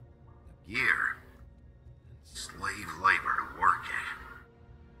needs. The gear, and slave labor to work it.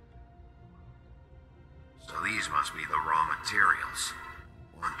 So these must be the raw materials.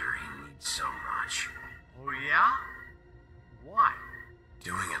 Wonder he needs so much. Oh yeah? Why?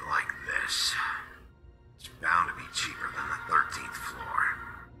 Doing it like this, it's bound to be cheaper than the 13th floor.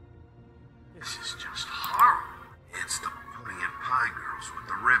 This is just horrible. It's the pudding and pie girls with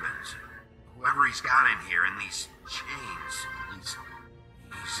the ribbons. Whoever he's got in here in these chains, he's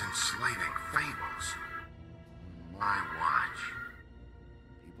enslaving fables. My watch.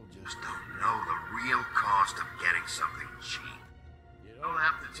 People just don't know the real cost of getting something cheap. You don't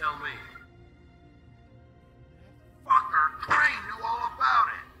have to tell me. Fucker, Crane knew all about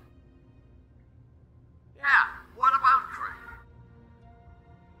it. Yeah, what about Crane?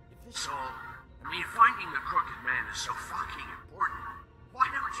 So, I mean, finding the crooked man is so fucking important. Why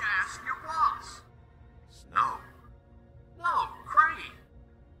don't you ask your boss? Snow. No, Crane.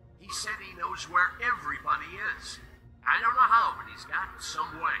 He said he knows where everybody is. I don't know how, but he's got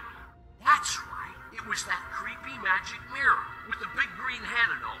some way. That's right. It was that creepy magic mirror with the big green head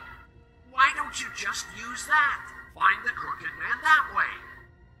and all. Why don't you just use that? Find the crooked man that way.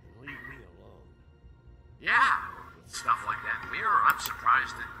 And leave me alone. Yeah, with stuff like that mirror, I'm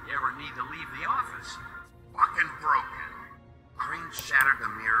surprised that you ever need to leave the office. Fucking broken. Crane shattered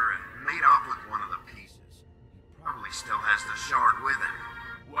the mirror and made off with one of the pieces. He probably still has the shard with him.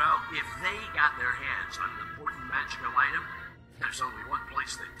 Well, if they got their hands on an important magical item, there's only one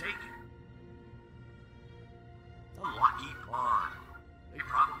place they'd take it. The Lucky Pawn. They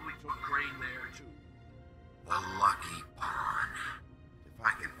probably took Crane there, too. The Lucky Pawn. If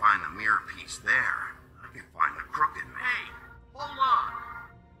I can find the mirror piece there, I can find the crooked man. Hey, hold on.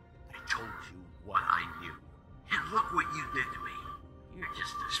 I told you what I knew. And look what you did to me. You're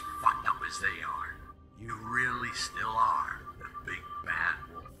just as fucked up as they are. You really still are the big bad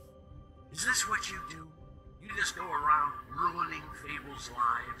wolf. Is this what you do? You just go around ruining Fable's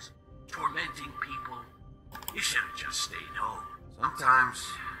lives? Tormenting people? You should have just stayed home. Sometimes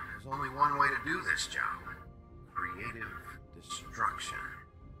there's only one way to do this job. Creative destruction.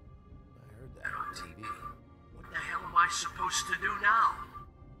 I heard that on TV. What the hell am I supposed to do now?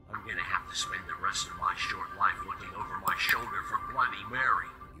 I'm gonna have to spend the rest of my short life looking over my shoulder for Bloody Mary.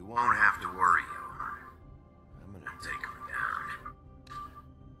 You won't have to worry, Johan. I'm gonna take him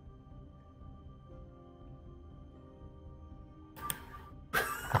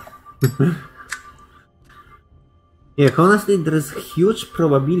down. Yeah, honestly, there's huge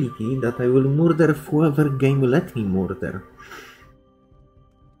probability that I will murder whoever game let me murder.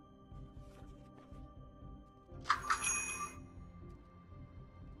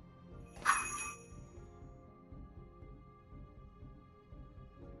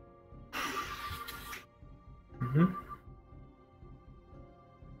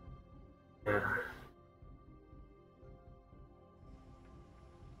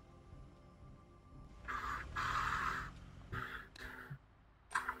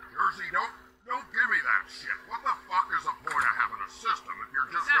 Jersey, don't give me that shit. What the fuck is the point of having a system if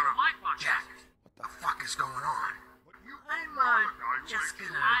you're just gonna... my box. Jack, what the fuck is going on? But you I'm just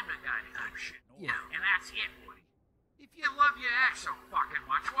gonna... I'm the guy to do shit. Yeah. And that's it, Woody. If you love your ex so fucking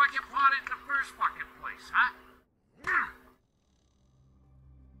much, why'd you pawn it in the first fucking place, huh?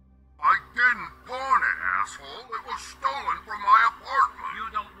 I didn't pawn it, asshole. It was stolen from my apartment. You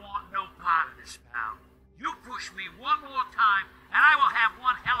don't want no part of this, pal. You push me one more time, and I will have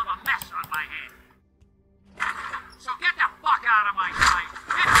one hell of a mess on my hands. So get the fuck out of my sight.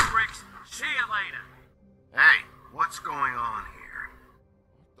 Hit the bricks. See you later. Hey, what's going on here?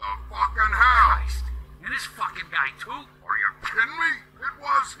 What the fucking hell? Christ. And this fucking guy, too? Are you kidding me? It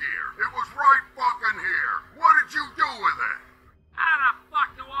was here. It was right fucking here. What did you do with it? How the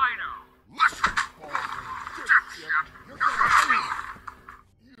fuck do I know? Listen, dipshit. You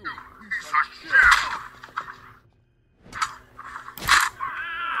piece of shit.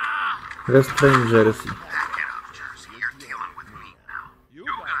 Restrain Jersey. Back it up, Jersey. You're dealing with me now. You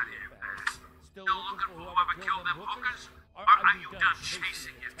got it, man. Still looking for whoever killed them hookers? Or are you done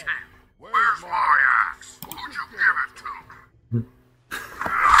chasing your tail? Where's my axe? Who'd you give it to?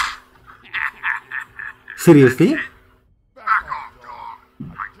 Seriously? Back off, dog.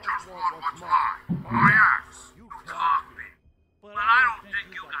 I just want what's mine. My axe. You talk big, but I don't think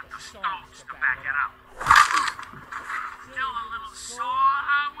you got the stones to back it up. Still a little sore,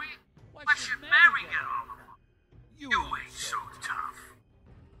 are we? What should Mary get over? You ain't so tough.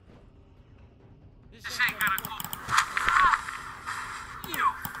 This ain't gonna go. You.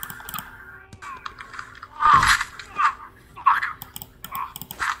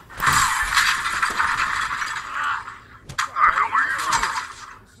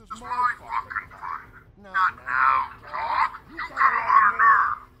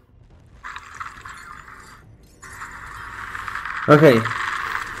 Okay.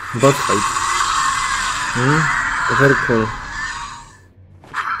 Boss fight. Very cool.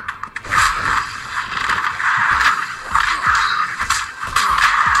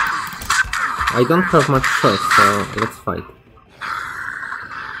 I don't have much choice, so let's fight.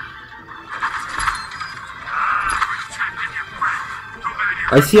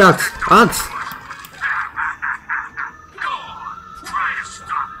 I see axe! Axe!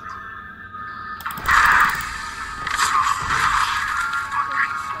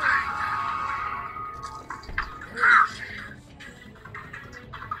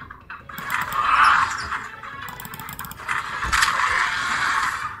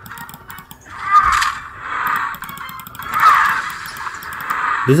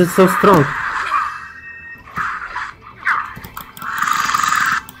 This is so strong.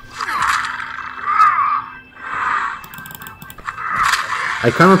 I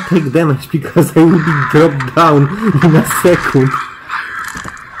cannot take damage because I will be dropped down in a second.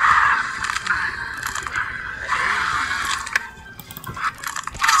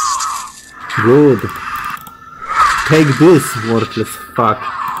 Good. Take this, worthless fuck.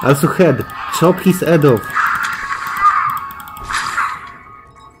 Also head. Chop his head off.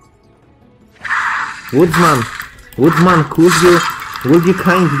 Woodsman, would you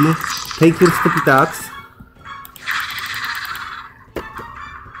kindly take your stupid axe?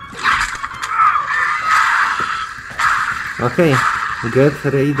 Okay, get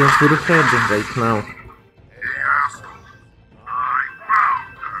ready for the head right now.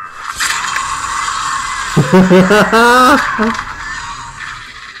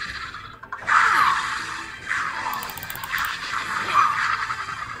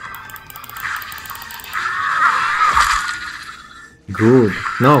 Good.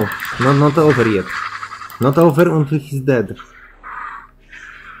 No, not over yet. Not over until he's dead.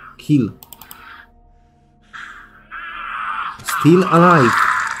 Kill. Still alive.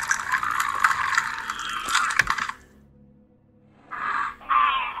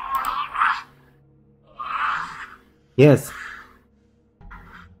 Yes.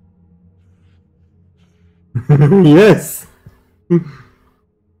 Yes. Magic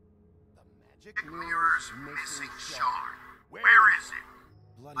mirror's missing shard. Where is it?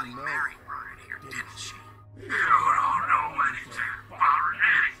 Bloody Mary brought it here, didn't she? You don't know anything about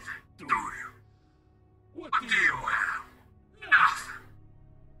anything, do you? What do you have? Nothing.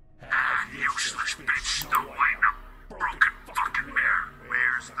 Ah, useless bitch stowing a broken fucking mirror.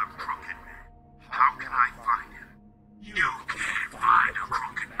 Where's the crooked man? How can I find him? You can't find a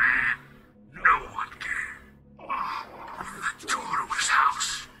crooked man. No one can. The door to his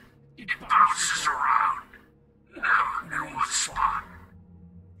house. It bounces around. Never in one spot.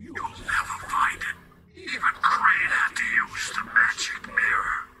 You'll never find it. Even Crane had to use the magic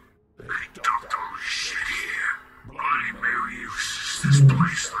mirror. They dumped all this shit here. Bloody Mary uses this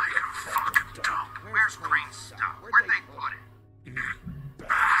place like a fucking dump. Where's Crane's stuff? Where'd they put it?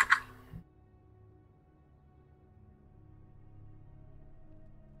 Back.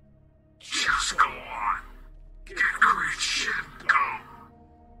 Just go on. Get Crane's shit and go.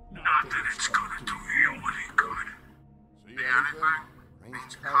 Not that it's gonna do you any good. See anything?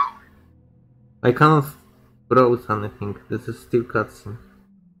 Means code. I cannot browse anything. This is still cutscene.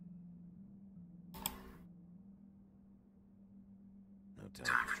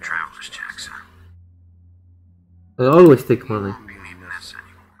 Time for traveler's checks, huh? I always take money. Won't be needing this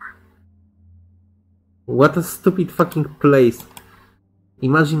anymore. What a stupid fucking place.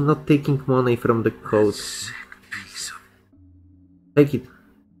 Imagine not taking money from the code. Sick piece of... Take it.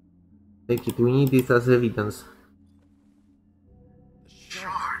 Take it. We need it as evidence.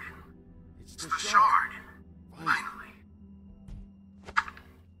 Shard. It's the shard. Finally.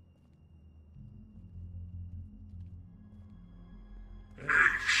 Hey,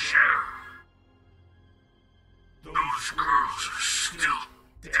 Sheriff. Those girls are still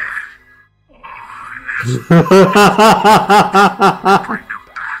dead. Oh, bring them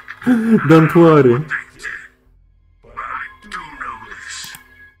back. Don't worry. They did. But I do know this.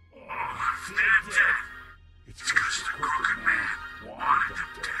 Oh, if they're dead, it's because the crooked man wanted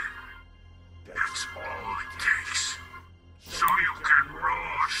them dead. That's all it takes. So you can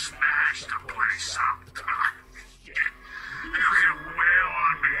raw smash the place up. You can wail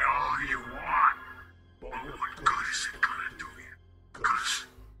on me all you want. But what good is it gonna do you? 'Cause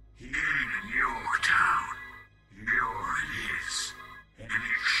he ain't in your town. You're his. And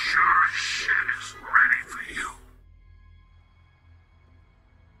he sure as shit is ready for you.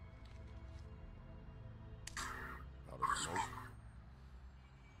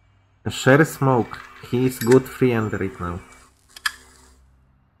 Share smoke. He is good friend right now.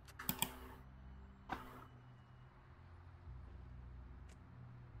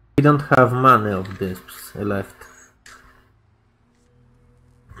 We don't have money of this left.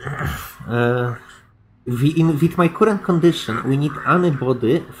 With my current condition, we need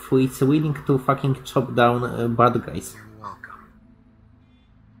anybody who is willing to fucking chop down bad guys. You're welcome.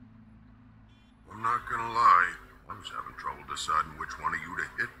 I'm not gonna lie, I was having trouble deciding which one of you to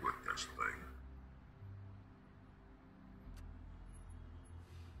hit with this thing.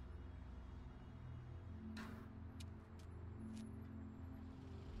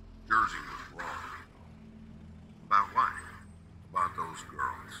 Jersey was wrong. About what? About those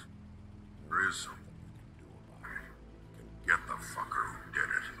girls. There is something we can do about it. We can get the fucker who did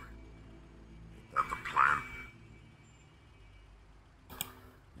it. Is that the plan?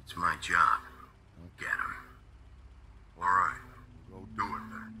 It's my job. I'll get him. Alright, go do it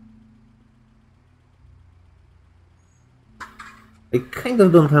then. I kind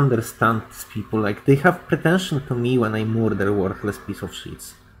of don't understand these people. Like, they have pretension to me when I murder worthless piece of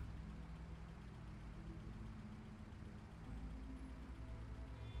shit.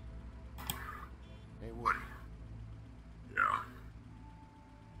 Hey, Woody. Yeah?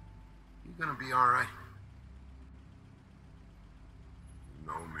 You gonna be alright? You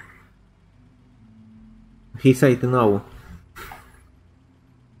know me. He said no.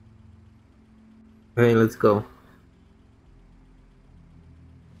 Okay, let's go.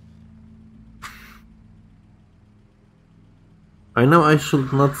 I know I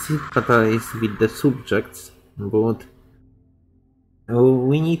should not sympathize with the subjects, but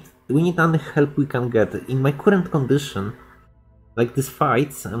we need any help we can get. In my current condition, like these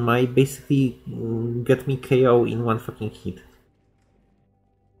fights might basically get me KO in one fucking hit.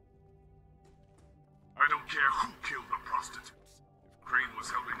 I don't care who killed the prostitutes. If Crane was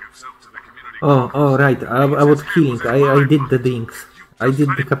helping himself to the community... Oh, right. I was killing. I did the drinks. I did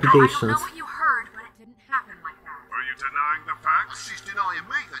I don't decapitations. know what you heard, but it didn't happen like that. Are you denying the facts? She's denying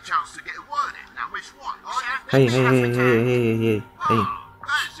me the chance to get a word in. Now, which one? Hey.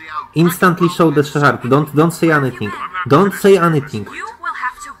 Instantly show the shark. Don't say anything. Don't say anything. You will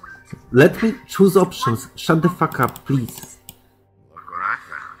have to wait. Let me choose options. Shut the fuck up, please. Look what I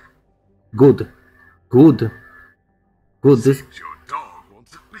found. Good. This. Seems your dog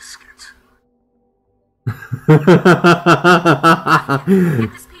wants a biscuit. Get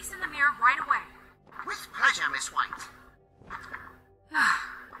this piece in the mirror right away. With pleasure, Miss White.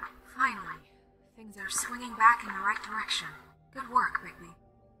 Finally, things are swinging back in the right direction. Good work, Bigby.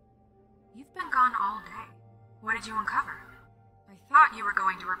 You've been gone all day. What did you uncover? I thought you were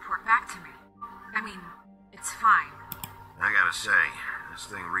going to report back to me. I mean, it's fine. I gotta say, this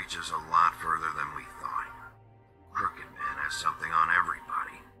thing reaches a lot further than we thought. Crooked Man has something on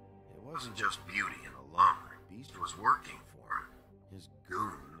everybody. It wasn't just beauty and alone. Beast was working for him. His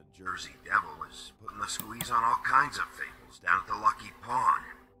goon, the Jersey Devil, is putting the squeeze on all kinds of fables down at the Lucky Pawn.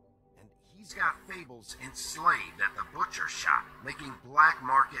 And he's got fables enslaved at the butcher shop, making black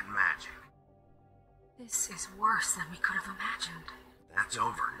market magic. This is worse than we could have imagined. That's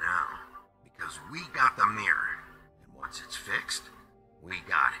over now, because we got the mirror. And once it's fixed, we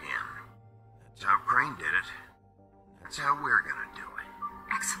got him. That's how Crane did it. That's how we're gonna do it.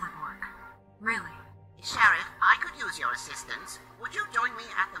 Excellent work. Really. Sheriff, I could use your assistance. Would you join me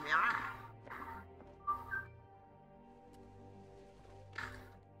at the mirror?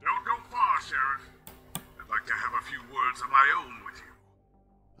 Don't go far, Sheriff. I'd like to have a few words of my own with you.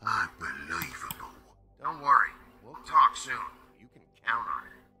 Unbelievable. Don't worry, we'll talk soon. You can count on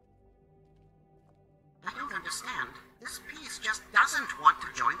it. I don't understand. This piece just doesn't want to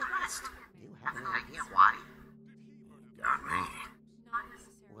join the rest. Do you have any idea why? Got me. Not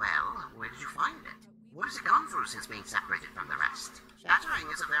necessarily. Well, where did you find it? What has it gone through since being separated from the rest? Shattering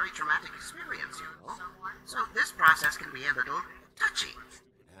is a very traumatic experience, you know. So this process can be a little touchy.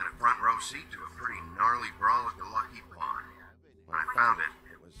 It had a front row seat to a pretty gnarly brawl at the Lucky Pawn. When I found it,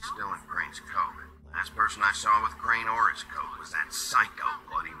 it was still in Crane's coat. Last person I saw with Crane or his coat was that psycho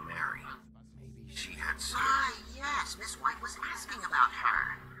Bloody Mary. Maybe she had some... Ah, yes, Miss White was asking about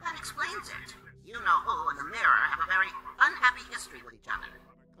her. That explains it. You know who and the mirror have a very unhappy history with each other.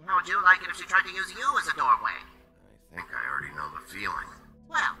 How would you like it if she tried to use you as a doorway? I think I already know the feeling.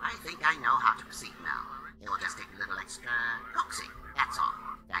 Well, I think I know how to proceed now. It'll just take a little extra coaxing, that's all.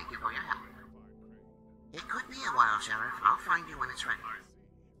 Thank you for your help. It could be a while, Sheriff. I'll find you when it's ready.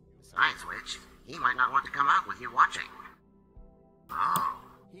 Besides which, he might not want to come out with you watching. Oh,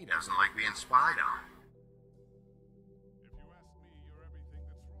 he doesn't like being spied on.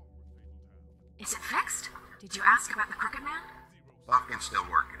 Is it fixed? Did you ask about the Crooked Man? Buffkin's still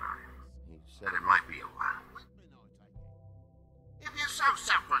working on it. He said it might be a while. If you're so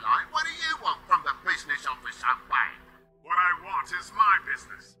self-reliant, what do you want from the business office, Wang? What I want is my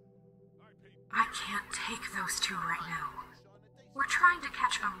business. I can't take those two right now. We're trying to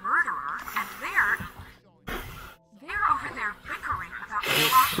catch a murderer, and they're over there bickering about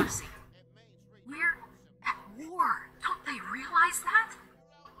democracy. We're at war. Don't they realize that?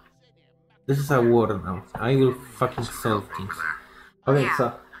 This is a war now. I will fucking solve things. Okay, Yeah,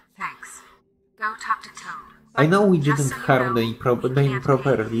 so thanks. Go talk to Toad. I know we Just didn't so you harm know, the we can't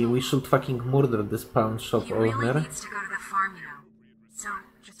improperly. We should fucking murder this pawn shop He really owner. needs to go to the farm, you know. So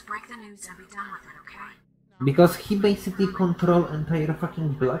just break the news and be done with it, okay? Because he basically control entire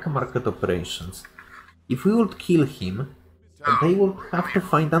fucking black market operations. If we would kill him, they would have to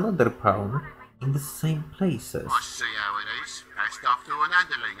find another pawn in the same places. I see how it is. Passed off to an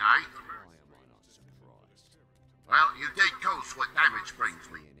underling, eh? Well, you did cause what damage brings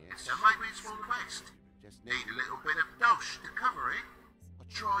me in here, so maybe it's for the best. Just need a little bit of dosh to cover it. I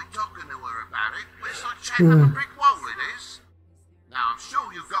tried talking to her about it, but it's like chatting up a brick wall, it is. Now, I'm sure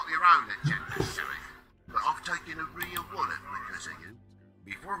you've got your own agendas, Sheriff, but I've taken a real wallet because of you.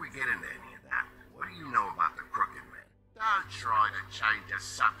 Before we get into any of that, what do you know about the Crooked Man? Don't try to change the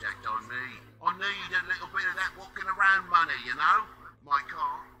subject on me. I need a little bit of that walking around money, you know? My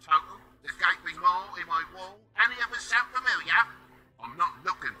car, total, the gaping hole in my wall. Any of us sound familiar? I'm not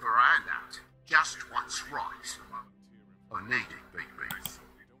looking for a handout. Just what's right. I need it, Big B.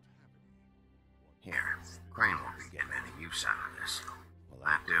 Here, Crane won't be getting any use out of this. Will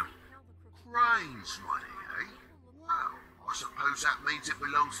that do? Crane's money, eh? Well, I suppose that means it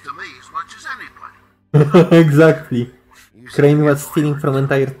belongs to me as much as anybody. Exactly. You said Crane you was had stealing money. from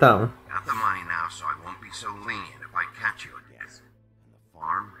entire town. Got the money now, so I won't be so lenient if I catch you again. And the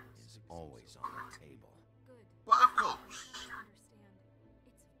farm is always on the table. But of course,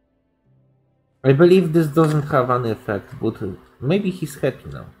 I believe this doesn't have an effect, but maybe he's happy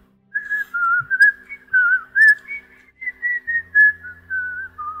now.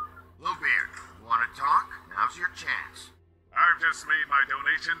 Bluebeard, you want to talk? Now's your chance. I've just made my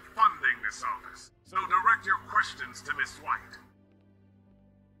donation funding this office, so direct your questions to Miss White.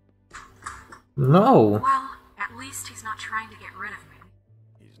 No. Well, at least he's not trying to get rid of me.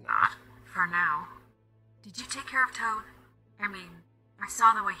 He's not? For now. Did you take care of Toad? I mean, I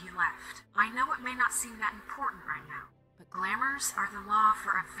saw the way he left. I know it may not seem that important right now, but glamours are the law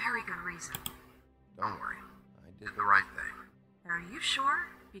for a very good reason. Don't worry. I did the right thing. Are you sure?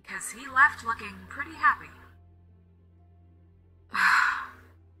 Because he left looking pretty happy.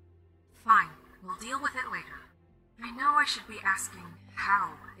 Fine, we'll deal with it later. I know I should be asking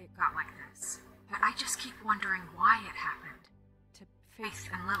how it got like this, but I just keep wondering why it happened. To Faith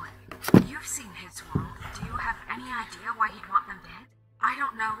and Lilith. You've seen his world. Do you have any idea why he'd want them dead? I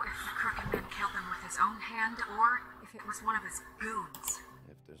don't know if the Crooked Man killed them with his own hand, or if it was one of his goons.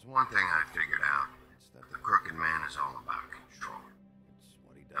 If there's one thing I figured out, it's that the Crooked Man is all about control. It's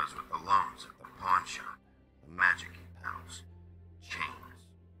what he does with the loans at the pawn shop, the magic he peddles, chains,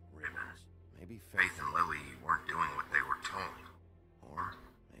 ribbons. Maybe Faith and Lily weren't doing what they were told. Or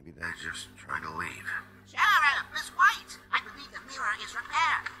maybe they just tried to leave. Sheriff, Miss White, I believe the mirror is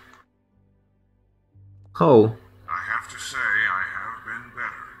repaired. Oh. I have to say I have been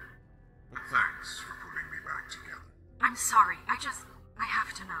better. But thanks for putting me back together. I'm sorry, I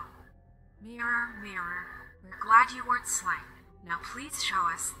have to know. Mirror, mirror, we're glad you weren't slain. Now please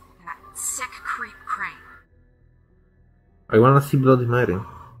show us that sick creep Crane. I wanna see Bloody Mary.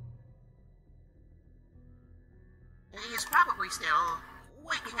 He's probably still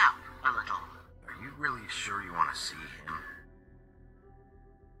waking up a little. Are you really sure you want to see him?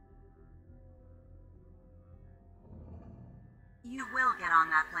 You will get on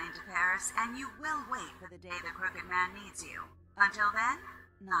that plane to Paris, and you will wait for the day the Crooked Man needs you. Until then,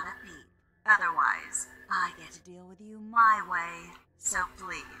 not a peep. Otherwise, I get to deal with you my way, so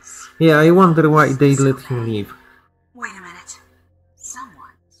please. Yeah, I wonder why they let him leave. Wait a minute.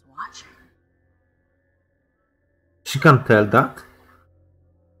 Someone's watching. She can't tell that.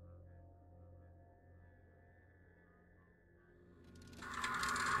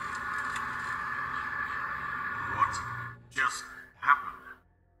 What just happened?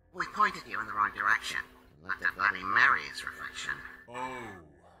 We pointed you in the wrong direction. Looked at Bloody Mary's reflection. Oh,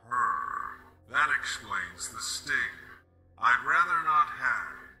 her. That explains the sting. I'd rather not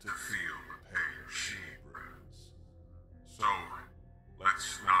have to feel the pain she brings. So,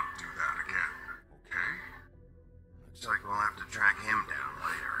 let's not do that again, okay? Looks like we'll have to track him down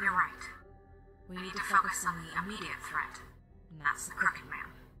later. You're right. We need to focus on the immediate threat, and that's the Crooked Man.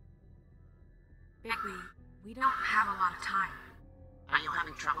 Bigby, we don't have a lot of time. Are you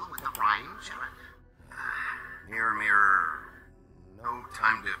having trouble with the rhyme, Sheriff? Mirror, mirror, no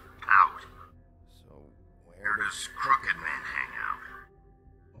time to pout. So, where does Crooked Man hang out?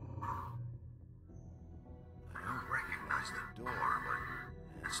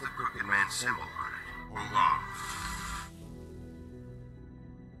 What's the Crooked Man symbol on it? Hold on.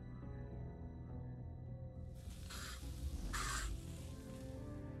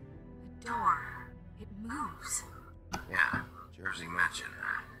 The door. It moves. Yeah, Jersey mentioned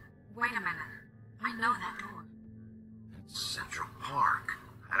that. Wait a minute. I know that door. It's Central Park.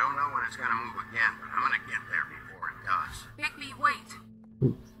 I don't know when it's gonna move again, but I'm gonna get there before it does. Bigby, wait.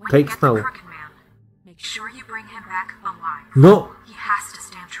 When you Takes get the now. Crooked Man, make sure you bring him back alive. No! He has to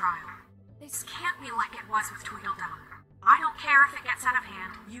stand trial. This can't be like it was with Tweedledum. I don't care if it gets out of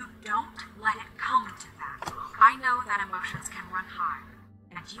hand. You don't let it come to that. I know that emotions can run high,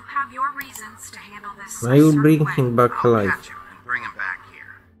 and you have your reasons to handle this. I will bring way. him back I'll alive. catch him and bring him back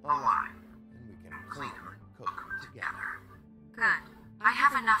here, alive. And we can clean him and cook him together. Good. I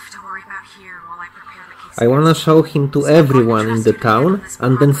have enough to worry about here while I prepare the case. I wanna show him to everyone in the town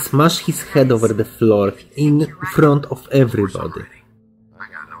and then smash his head over the floor in front of everybody. I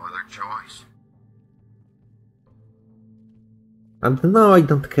got no other choice. And no, I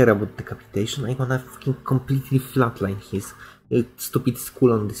don't care about decapitation. I wanna fucking completely flatline his stupid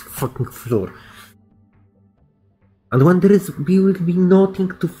skull on this fucking floor. And when will be nothing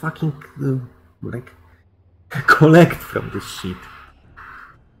to fucking like collect from this shit.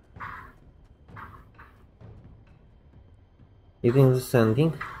 You think this is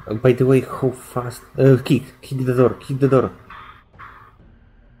ending? By the way, how fast? Kick the door, kick the door.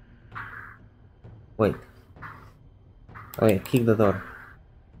 Wait. Oh yeah, kick the door.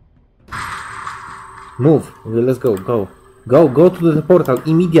 Move. Let's go. Go to the portal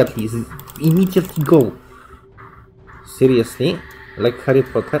immediately. Immediately go. Seriously? Like Harry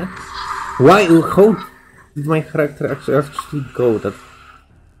Potter? Why? How did my character actually go? That.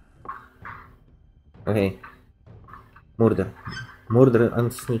 Okay. Murder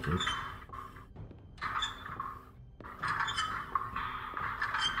and sneaking.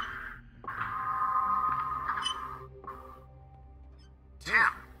 Tim,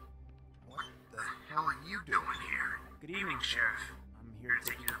 what the hell are you doing here? Good evening, Sheriff. I'm here to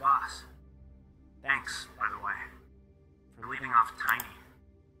take you to the boss. Thanks, by the way, for leaving off Tiny.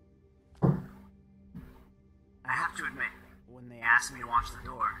 I have to admit, when they asked me to watch the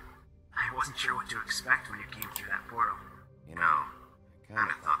door, I wasn't sure what to expect when you came through that portal. You know, I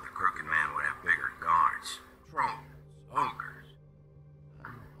kinda thought the Crooked Man would have bigger guards. Trolls, ogres.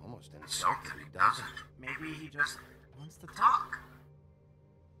 I'm almost insulted he doesn't. Maybe he just wants to talk.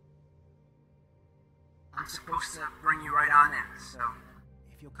 I'm supposed to bring you right on in, so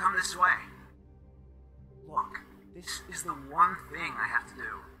if you'll come this way. Look, this is the one thing I have to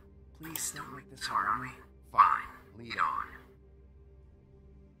do. Please don't make this hard on me. Fine, lead on.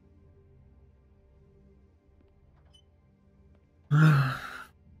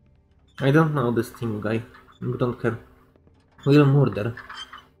 I don't know this team guy. I don't care. We'll murder.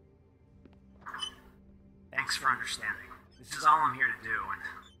 Thanks for understanding. This is all I'm here to do, and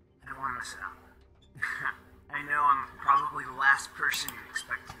I don't want to mess it up. I know I'm probably the last person you'd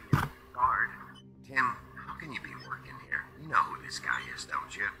expect to be a guard. Tim, how can you be working here? You know who this guy is,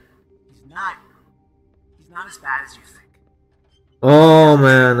 don't you? He's not as bad as you think. Oh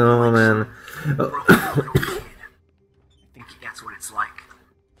man. Broke a little kid. I think he gets what it's like.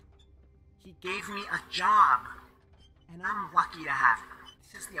 He gave me a job, and I'm lucky to have it.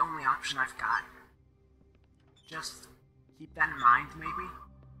 This is the only option I've got. Just keep that in mind, maybe?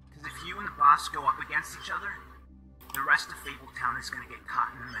 Because if you and the boss go up against each other, the rest of Fabletown is going to get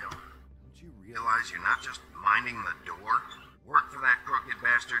caught in the middle. Don't you realize you're not just minding the door? Work for that crooked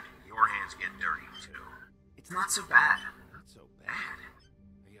bastard, your hands get dirty too. It's not so bad. Not so bad.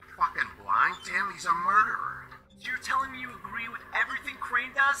 Are you fucking blind, Tim? He's a murderer. So you're telling me you agree with everything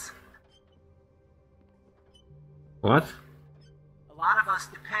Crane does? What? A lot of us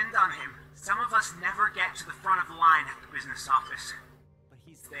depend on him. Some of us never get to the front of the line at the business office. But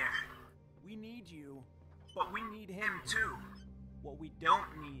he's there. We need you, but we need him too. What we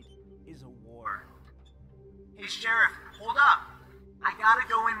don't need is a war. Hey, Sheriff, hold up. I gotta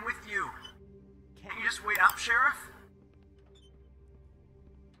go in with you. Can't you just wait up, Sheriff?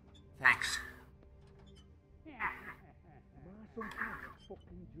 Thanks.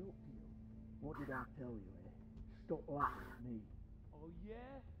 What did I tell you, eh? Stop laughing at me. Oh,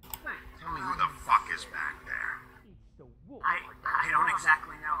 yeah? Tell me who the fuck is back there. I don't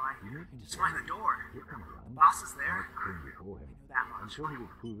exactly know. I just mind the door. The boss is there. I know that I'm much. sure he would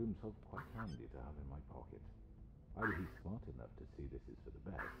prove himself quite handy to have in my pocket. Either he's smart enough to see this is for the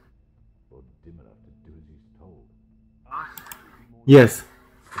best, or dim enough to do as he's told. Yes.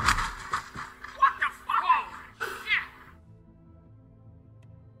 What the fuck?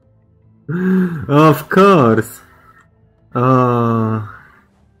 Shit! Of course. Oh.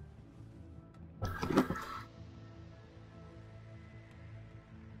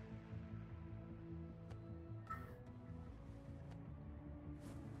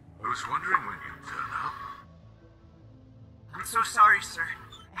 I was wondering when you'd turn up. I'm so sorry, sir.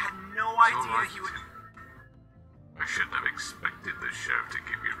 I had no idea he would... I shouldn't have expected the sheriff to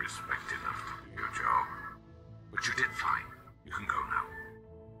give you respect enough to do your job. But you did fine. You can go now.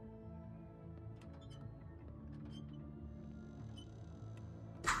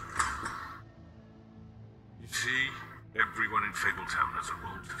 You see, everyone in Fabletown has a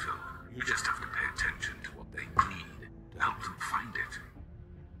role to fill. You just have to pay attention to what they need to help them find it.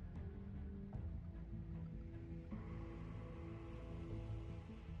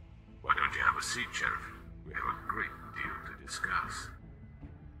 Why don't you have a seat, Sheriff? We have a great deal to discuss.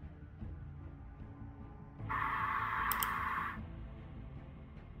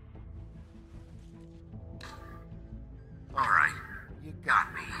 All right, you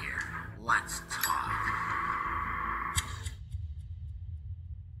got me here. Let's talk.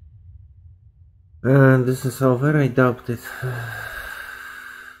 This is over, I doubt it.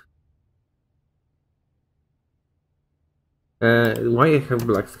 Why I have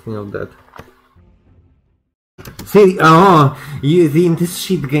black screen of that? See, in this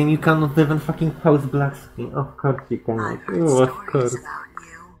shit game you cannot even fucking pause black screen. Of course you cannot. I've heard Oh, of stories course. about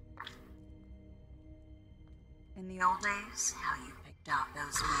you. In the old days, how you picked off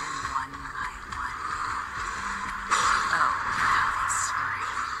those men one by one. Oh, how they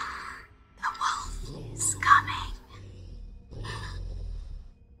screamed. The wolf is coming.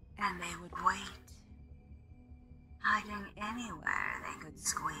 And they would wait, hiding anywhere they could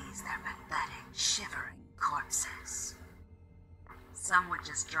squeeze their pathetic, shivering corpses. Some would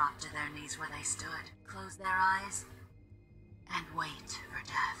just drop to their knees where they stood, close their eyes, and wait for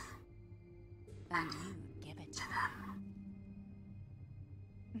death. And you'd give it to them.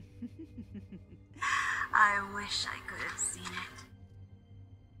 I wish I could have seen it.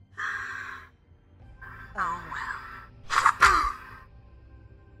 Oh well.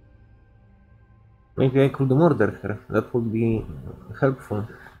 Maybe I could murder her. That would be helpful.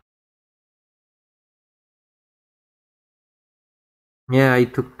 Yeah, I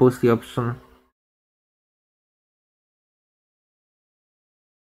took pussy option.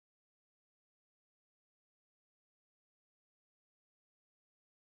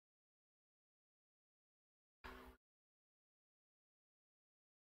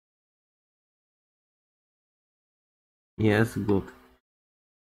 Yes, good.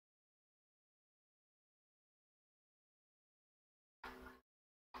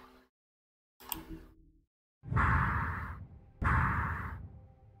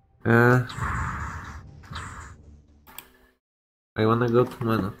 I wanna go to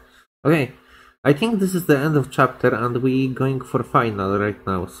menu. Okay, I think this is the end of chapter and we going for final right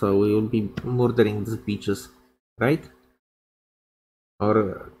now, so we will be murdering these bitches, right?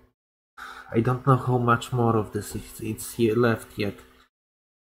 Or I don't know how much more of this it's here left yet.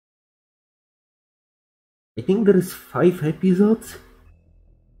 I think there is 5 episodes.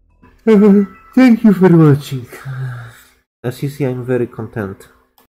 Thank you for watching. As you see, I'm very content.